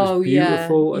thought that was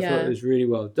beautiful. I thought it was really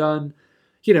well done.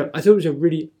 You know, I thought it was a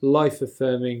really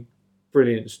life-affirming,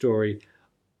 brilliant story.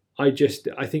 I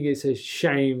think it's a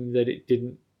shame that it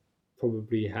didn't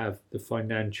probably have the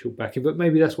financial backing, but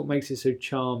maybe that's what makes it so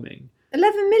charming.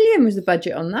 11 million was the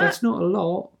budget on that. That's not a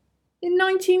lot. In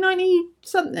 1990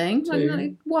 something,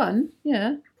 1991,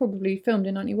 yeah, probably filmed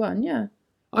in 91, yeah.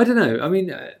 I don't know. I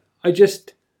mean,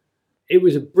 it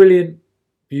was a brilliant,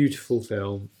 beautiful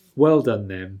film. Well done,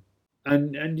 them.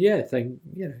 And yeah,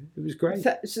 it was great.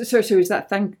 So is that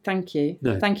thank you?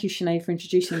 No. Thank you, Sinead, for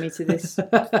introducing me to this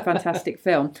fantastic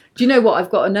film. Do you know what?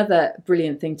 I've got another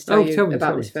brilliant thing to tell you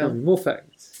about this film. Tell me more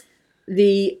facts.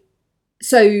 The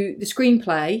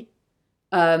screenplay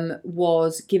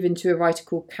was given to a writer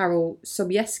called Karol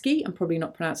Sobieski. I'm probably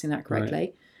not pronouncing that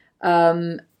correctly.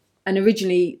 Right. And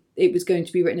originally it was going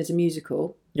to be written as a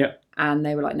musical. Yeah. And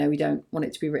they were like, no, we don't want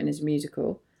it to be written as a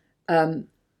musical.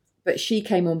 But she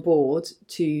came on board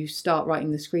to start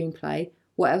writing the screenplay.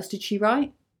 What else did she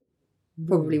write?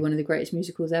 Probably one of the greatest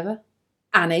musicals ever.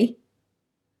 Annie.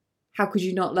 How could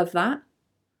you not love that?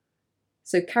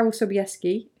 So Karol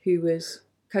Sobieski, who was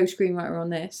co-screenwriter on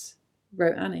this,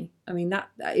 wrote Annie. I mean, that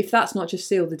if that's not just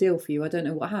sealed the deal for you, I don't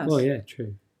know what has. Well, yeah,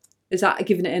 true. Is that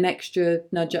giving it an extra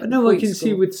nudge up? No, I can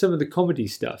see with some of the comedy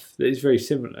stuff that is very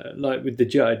similar, like with the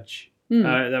judge.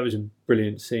 That was a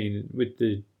brilliant scene with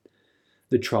the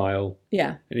trial.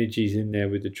 Yeah. And Iggy's in there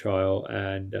with the trial,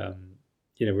 and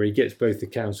where he gets both the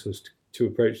counsels to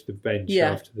approach the bench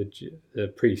after the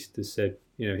priest has said,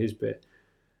 his bit.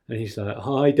 And he's like,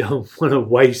 I don't want to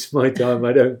waste my time.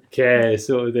 I don't care,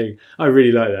 sort of thing. I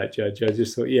really like that judge. I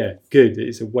just thought, good.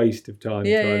 It's a waste of time.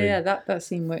 Yeah. That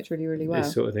scene worked really, really well.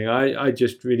 This sort of thing. I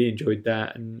just really enjoyed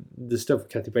that. And the stuff with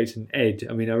Kathy Bates and Ed.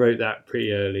 I mean, I wrote that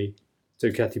pretty early.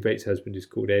 So Kathy Bates' husband is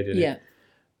called Ed.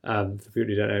 For people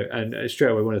who don't know. And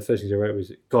straight away, one of the first things I wrote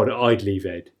was, God, I'd leave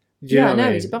Ed. He's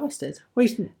a bastard. Well,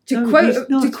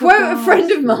 to quote a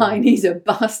friend of mine, he's a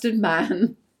bastard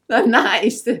man. And that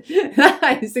is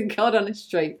the God honest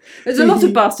truth. There's a lot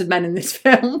of bastard men in this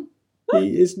film.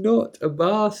 He is not a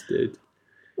bastard.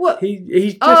 What?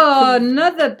 He's just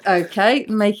another. Okay,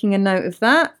 making a note of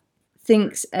that.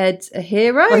 Thinks Ed's a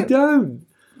hero. I don't.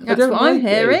 That's what I'm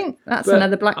hearing. That's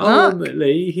another black mark.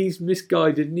 Ultimately, he's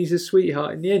misguided and he's a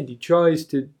sweetheart in the end. He tries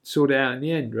to sort it out in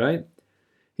the end, right?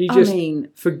 He just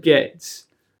forgets.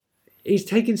 He's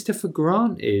taking stuff for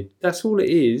granted. That's all it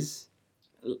is.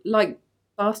 Like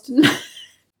bastard,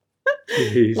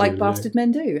 like bastard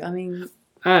men do. I mean,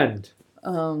 and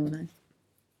oh no.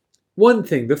 One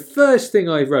thing, the first thing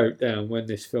I wrote down when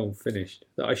this film finished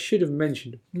that I should have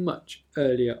mentioned much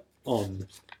earlier on,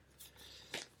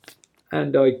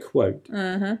 and I quote,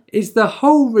 is the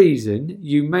whole reason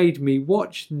you made me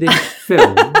watch this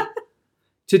film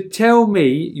to tell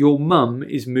me your mum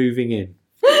is moving in.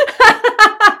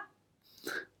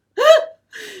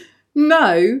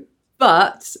 No,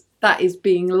 but that is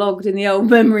being logged in the old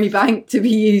memory bank to be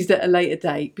used at a later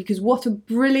date. Because what a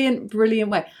brilliant, brilliant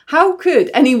way. How could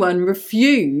anyone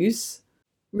refuse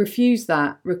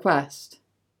that request?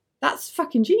 That's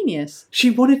fucking genius. She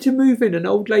wanted to move in an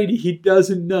old lady he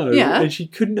doesn't know, and she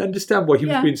couldn't understand why he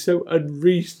was being so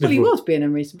unreasonable. Well, he was being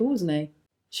unreasonable, wasn't he?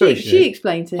 She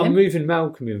explained to him. I'm moving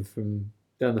Malcolm in from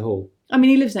down the hall. I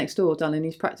mean, he lives next door, darling.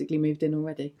 He's practically moved in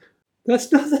already.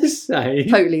 That's not the same.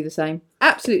 Totally the same.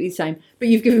 Absolutely the same. But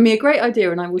you've given me a great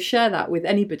idea, and I will share that with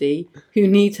anybody who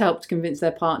needs help to convince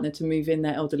their partner to move in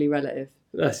their elderly relative.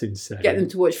 That's insane. Get them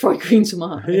to watch Fried Green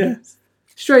Tomatoes. Yes.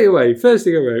 Straight away, first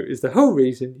thing I wrote is the whole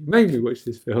reason you made me watch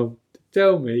this film to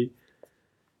tell me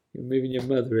you're moving your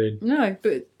mother in. No,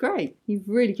 but great. You've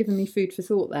really given me food for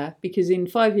thought there, because in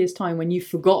 5 years' time, when you've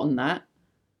forgotten that,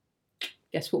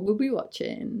 guess what we'll be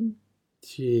watching?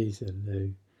 Jeez,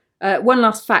 Lou. One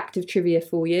last fact of trivia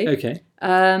for you. Okay.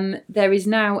 There is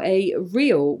now a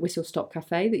real Whistle Stop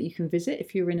Cafe that you can visit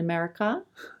if you're in America.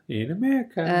 In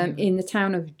America. In the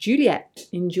town of Juliet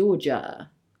in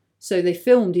Georgia. So they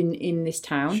filmed in this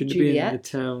town, Shouldn't Juliet. it be in the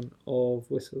town of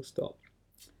Whistle Stop?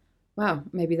 Wow,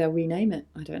 maybe they'll rename it.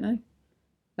 I don't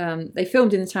know. They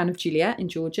filmed in the town of Juliet in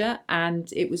Georgia,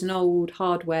 and it was an old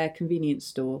hardware convenience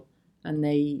store. And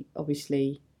they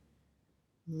obviously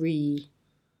remade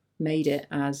it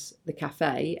as the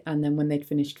cafe. And then when they'd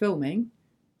finished filming,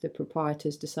 the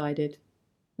proprietors decided,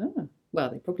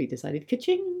 they probably decided,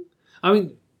 ka-ching. I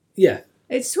mean, yeah.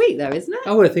 It's sweet though, isn't it?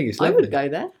 Oh, I think it's lovely. I would go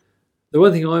there. The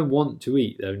one thing I want to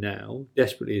eat, though, now,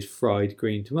 desperately, is fried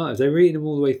green tomatoes. They were eating them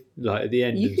all the way, at the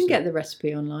end. You can get the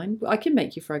recipe online. I can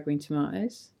make you fried green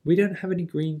tomatoes. We don't have any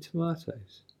green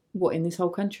tomatoes. What, in this whole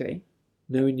country?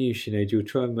 Knowing you, Sinead, you'll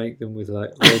try and make them with,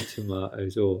 red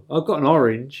tomatoes. Or, I've got an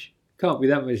orange. Can't be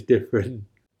that much different.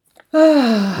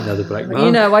 Another black mark.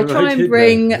 You know, I try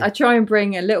and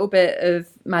bring a little bit of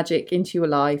magic into your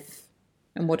life.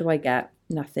 And what do I get?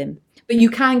 Nothing. But you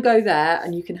can go there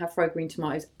and you can have fried green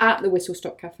tomatoes at the Whistle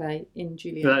Stop Cafe in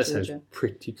Juliet, Georgia. That sounds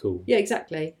pretty cool. Yeah,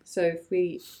 exactly. So if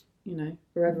we,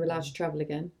 we're ever allowed to travel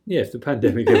again. Yeah, if the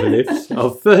pandemic ever lifts, our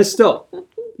first stop.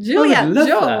 Juliet,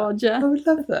 Georgia. I would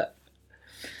love that.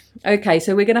 Okay,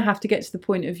 so we're going to have to get to the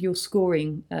point of your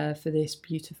scoring for this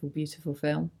beautiful, beautiful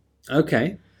film.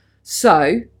 Okay.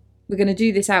 So we're going to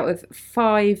do this out of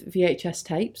 5 VHS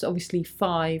tapes, obviously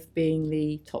 5 being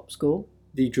the top score.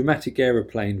 The dramatic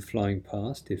aeroplane flying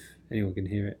past, if anyone can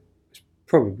hear it, is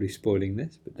probably spoiling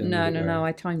this. But No,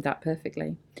 I timed that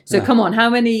perfectly. So come on, how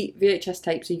many VHS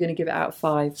tapes are you going to give it out of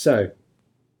 5? So,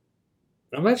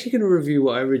 I'm actually going to review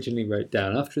what I originally wrote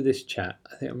down. After this chat,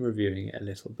 I think I'm reviewing it a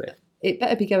little bit. It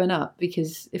better be going up,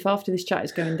 because if after this chat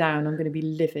is going down, I'm going to be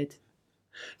livid.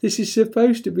 This is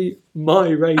supposed to be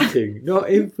my rating, not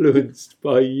influenced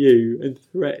by you and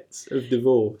threats of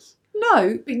divorce.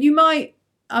 No, but you might...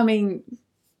 I mean,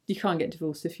 you can't get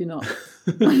divorced if you're not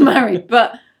married,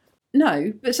 but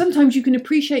sometimes you can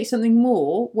appreciate something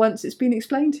more once it's been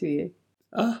explained to you.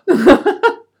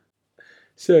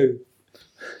 So,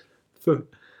 for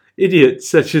idiots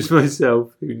such as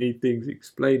myself who need things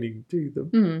explaining to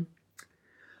them,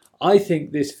 I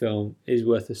think this film is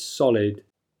worth a solid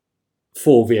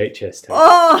 4 VHS tapes.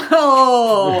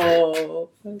 Oh!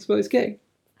 That's what it's getting.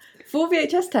 4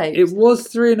 VHS tapes? It was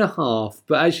 3.5,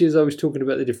 but actually as I was talking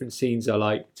about the different scenes I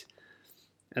liked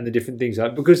and the different things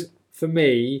because for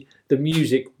me, the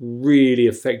music really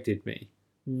affected me.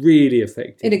 Really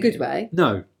affected in a me. good way?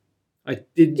 No. I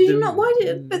didn't. Did you not? Why did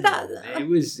it? But that... It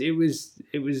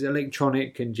was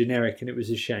electronic and generic, and it was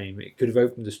a shame. It could have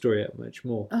opened the story up much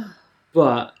more.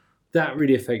 But that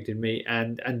really affected me,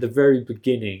 and the very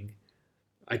beginning,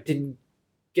 I didn't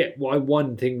get why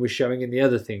one thing was showing and the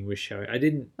other thing was showing. I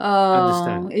didn't Oh,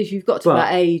 understand. if you've got to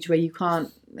that age where you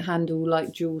can't handle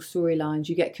like dual storylines,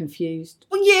 you get confused.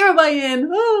 What year am I in?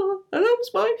 Oh, and that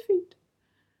was my feet.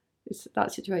 It's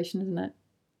that situation, isn't it?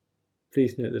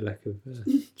 Please note the lack of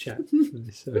chat from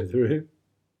this side of the room.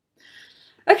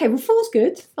 Okay, well, 4's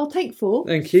good. I'll take 4.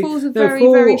 Thank you. 4's a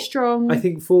very strong. I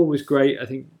think 4 was great. I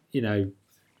think,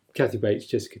 Kathy Bates,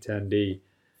 Jessica Tandy,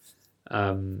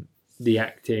 the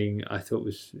acting I thought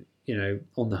was,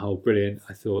 on the whole brilliant.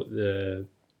 I thought the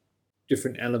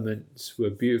different elements were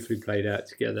beautifully played out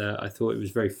together. I thought it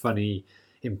was very funny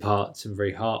in parts and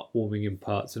very heartwarming in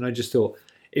parts. And I just thought,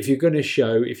 if you're going to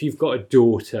show, if you've got a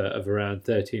daughter of around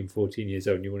 13, 14 years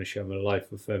old and you want to show them a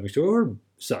life-affirming story, or a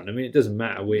son, I mean, it doesn't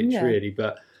matter which really,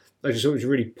 but I just thought it was a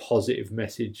really positive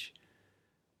message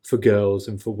for girls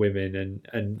and for women.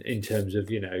 And in terms of,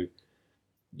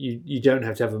 you don't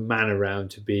have to have a man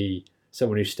around to be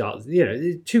someone who starts,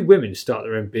 2 women start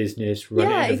their own business,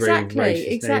 run it in a very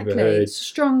racist neighbourhood.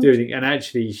 Strong. And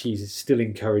actually she's still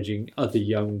encouraging other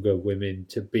younger women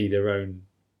to be their oin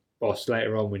boss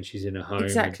later on when she's in a home.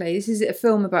 Exactly. This is a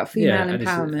film about female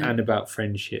empowerment. And about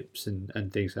friendships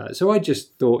and things like that. So I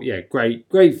just thought,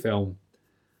 great film.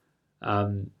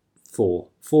 4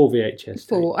 VHS.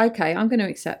 4, okay, I'm going to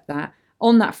accept that.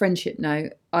 On that friendship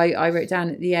note, I wrote down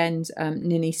at the end,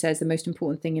 Nini says the most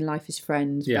important thing in life is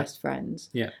friends, best friends.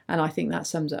 Yeah. And I think that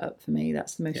sums it up for me.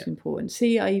 That's the most important.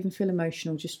 See, I even feel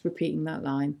emotional just repeating that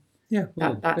line. Yeah,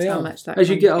 well, that's how much that. As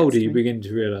you get older, you begin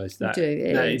to realise that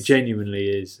it genuinely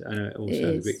is. I know it all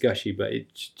sounds a bit gushy, but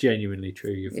it's genuinely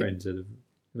true. Your friends are the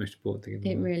most important thing in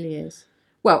the world. It really is.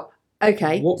 Well,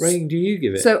 okay. What rating do you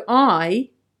give it? So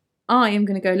I am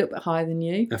going to go a little bit higher than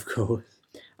you. Of course.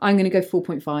 I'm going to go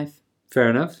 4.5. Fair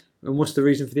enough. And what's the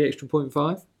reason for the extra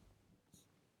 0.5?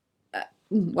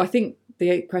 I think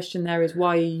the question there is,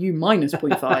 why are you minus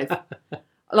 0.5?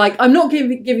 Like, I'm not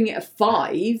giving it a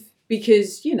 5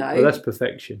 because, Well, that's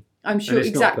perfection. I'm sure,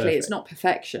 exactly, it's not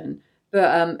perfection.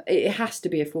 But it has to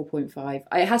be a 4.5.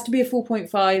 It has to be a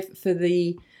 4.5 for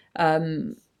the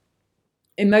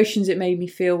emotions it made me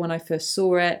feel when I first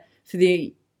saw it, for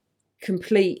the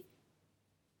complete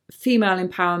female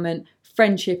empowerment,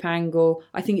 friendship angle.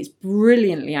 I think it's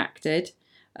brilliantly acted.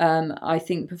 I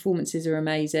think performances are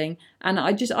amazing, and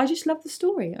I just love the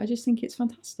story. I just think it's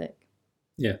fantastic.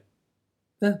 Yeah,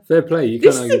 fair play.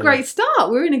 This is a great start.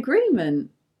 We're in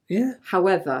agreement. Yeah.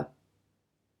 However,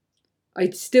 I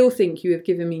still think you have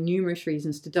given me numerous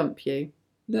reasons to dump you.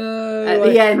 No, at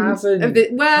the end haven't. Of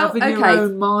the, having your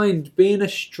own mind, being a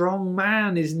strong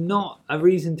man is not a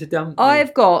reason to dump you.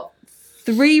 I've got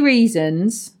 3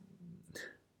 reasons.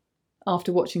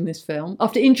 After watching this film,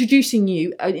 after introducing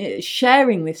you,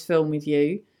 sharing this film with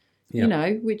you,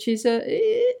 which is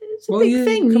it's a big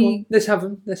thing. Come on, let's have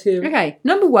them. Let's hear them. Okay,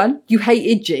 number 1, you hate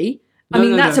Idgie.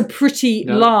 That's a pretty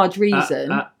large reason.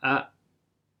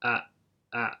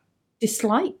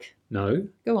 Dislike? No.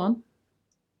 Go on.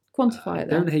 Quantify it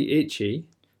then. Don't hate Itchy.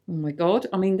 Oh my God.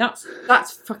 I mean, that's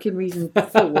fucking reason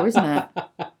 4, isn't it?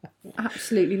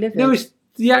 Absolutely livid. No, it's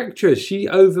the actress. She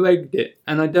over-egged it.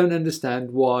 And I don't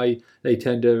understand why they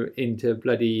turned her into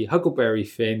bloody Huckleberry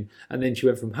Finn. And then she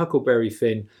went from Huckleberry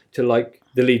Finn to, like,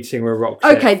 the lead singer of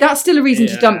Roxette. Okay, that's still a reason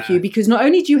to dump you. Because not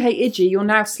only do you hate Idgie, you're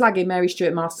now slagging Mary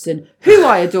Stuart Masterson, who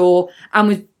I adore, and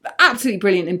was absolutely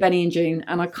brilliant in Benny and June.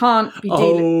 And I can't be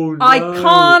dealing... no. I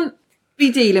can't be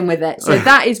dealing with it. So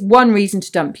that is one reason to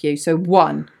dump you. So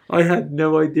 1. I had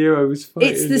no idea I was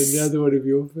fighting another one of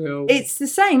your films. It's the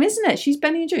same, isn't it? She's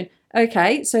Benny and June.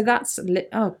 Okay, so that's...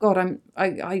 Oh, God,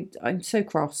 I'm so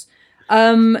cross.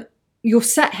 Your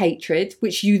set hatred,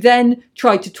 which you then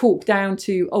tried to talk down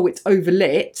to, it's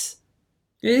overlit.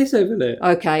 It is overlit.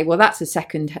 Okay, well, that's the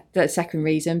second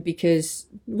reason, because...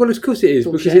 Well, of course it is,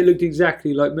 bullshit. because it looked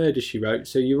exactly like Murder, She Wrote,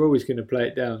 so you're always going to play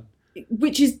it down.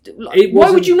 Which is...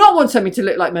 Why would you not want something to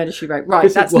look like Murder, She Wrote?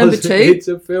 Right, that's number 2. It's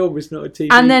a film, it's not a TV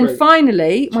And then break.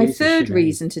 finally, my Jesus, third Sinead.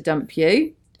 reason to dump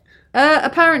you,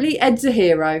 apparently Ed's a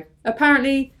hero.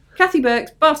 Apparently Kathy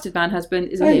Burke's bastard man husband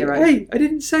is a hero. Hey, I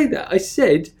didn't say that. I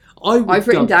said I've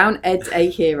written down Ed's a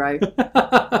hero.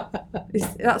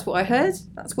 That's what I heard?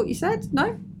 That's what you said?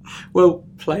 No? Well,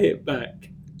 play it back.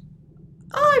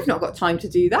 I've not got time to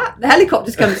do that. The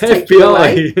helicopter's coming to take you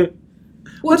away. FBI.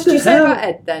 What did you say about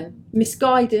Ed then?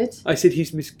 Misguided? I said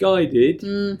he's misguided.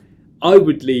 I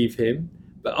would leave him,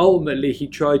 but ultimately he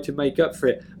tried to make up for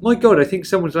it. My God, I think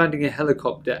someone's landing a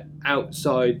helicopter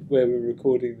outside where we're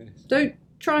recording this. Don't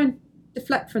try and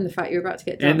deflect from the fact you're about to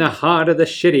get dumped. In the heart of the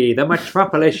city, the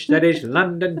metropolis that is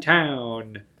London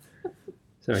town.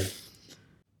 Sorry.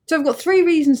 So I've got 3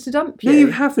 reasons to dump you. No, you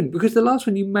haven't, because the last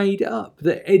one you made up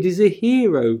that Ed is a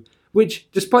hero,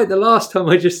 which, despite the last time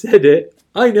I just said it,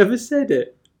 I never said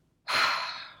it.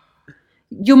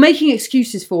 You're making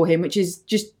excuses for him, which is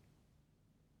just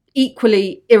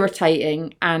equally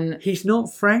irritating. And he's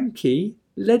not Frankie.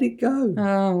 Let it go.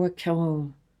 Oh, okay.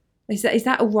 Oh. Is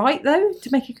that all right, though,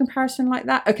 to make a comparison like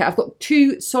that? Okay, I've got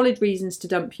 2 solid reasons to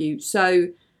dump you. So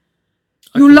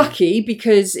you're lucky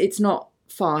because it's not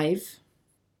 5,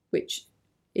 which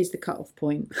is the cut-off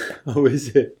point. Oh,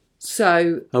 is it?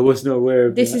 So I was not aware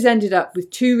of this that. has ended up with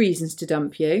 2 reasons to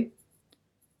dump you,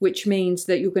 which means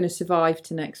that you're going to survive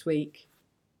to next week.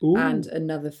 Ooh. And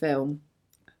another film.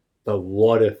 But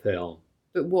what a film.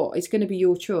 But what? It's going to be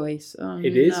your choice. Oh,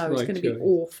 It is no, my it's going to be choice.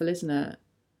 awful, isn't it?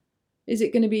 Is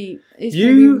it going to be... It's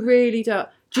going to be really dark.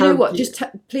 Do you know what? Just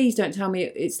please don't tell me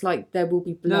it's like there will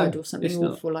be blood or something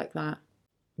awful like that.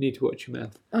 You need to watch your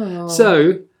mouth. Oh.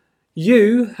 So,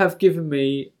 you have given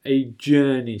me a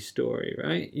journey story,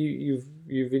 right?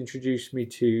 You've introduced me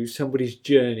to somebody's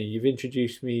journey. You've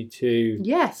introduced me to...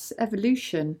 Yes,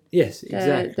 evolution. Yes,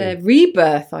 exactly. Their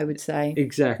rebirth, I would say.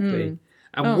 Exactly.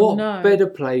 And what better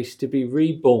place to be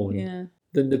reborn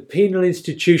than the penal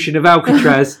institution of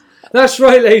Alcatraz? That's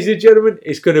right, ladies and gentlemen.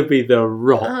 It's going to be The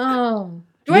Rock. Oh.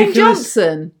 Dwayne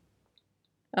Johnson.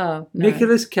 Oh, no.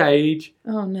 Nicolas Cage.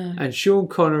 Oh, no. And Sean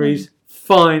Connery's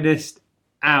finest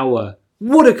hour.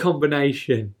 What a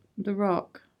combination. The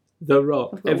Rock. The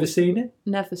Rock. Ever seen it?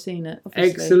 Never seen it,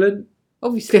 obviously. Excellent.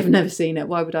 Obviously, I've never seen it.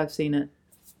 Why would I have seen it?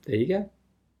 There you go.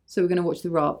 So we're going to watch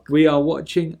The Rock. We are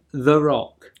watching The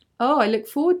Rock. Oh, I look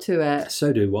forward to it.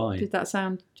 So do I. Did that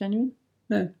sound genuine?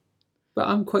 No. But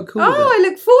I'm quite cool with it. Oh, I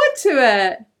look forward to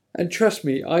it. And trust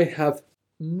me, I have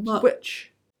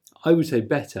much, I would say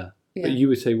better, but you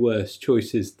would say worse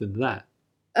choices than that.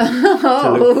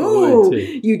 Oh,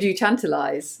 you do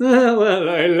tantalise. Well,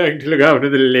 I like to look after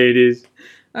the ladies.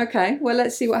 Okay, well,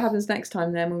 let's see what happens next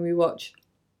time then when we watch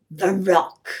The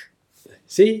Rock.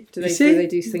 See? Do they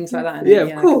do things like that? Yeah,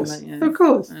 of course. Of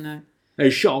course. I know. Hey,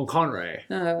 Sean Connery.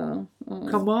 Oh.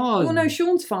 Come on. Well, no,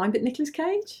 Sean's fine, but Nicolas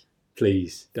Cage?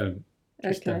 Please, don't.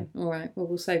 Okay, all right. Well,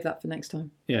 we'll save that for next time.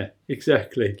 Yeah,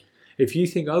 exactly. If you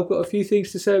think I've got a few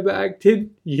things to say about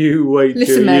acting, you wait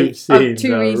Listen, till mate, you've seen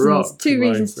two reasons, Rock, two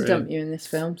reasons to friend. dump you in this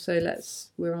film. So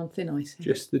we're on thin ice here.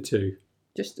 Just the 2.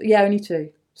 Only 2.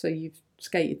 So you've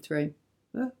skated through.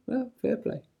 Well, fair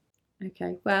play.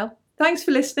 Okay, well, thanmes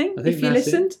for listening. I think if you that's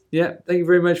listened. It. Yeah, thank you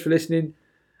very much for listening.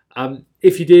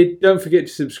 If you did, don't forget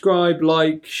to subscribe,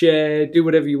 like, share, do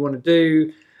whatever you want to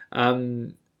do.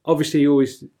 Obviously,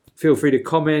 always feel free to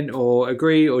comment or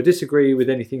agree or disagree with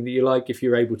anything that you like if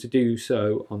you're able to do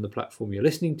so on the platform you're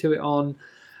listening to it on.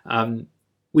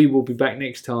 We will be back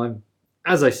next time,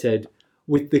 as I said,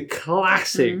 with the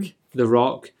classic The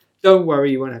Rock. Don't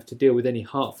worry, you won't have to deal with any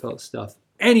heartfelt stuff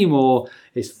anymore.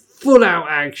 It's full out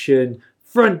action,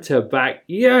 front to back.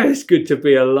 Yeah, it's good to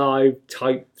be alive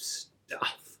type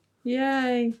stuff.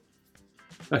 Yay.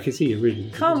 I can see you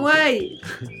really. Can't wait.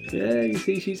 Yeah, you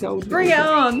see she's holding. Bring it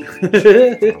on.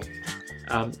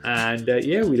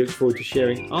 We look forward to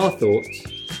sharing our thoughts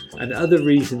and other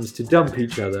reasons to dump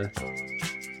each other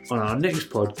on our next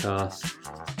podcast,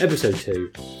 episode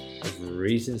 2 of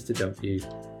Reasons to Dump You.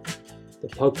 The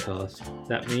podcast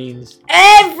that means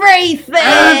everything.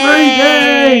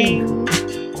 Everything!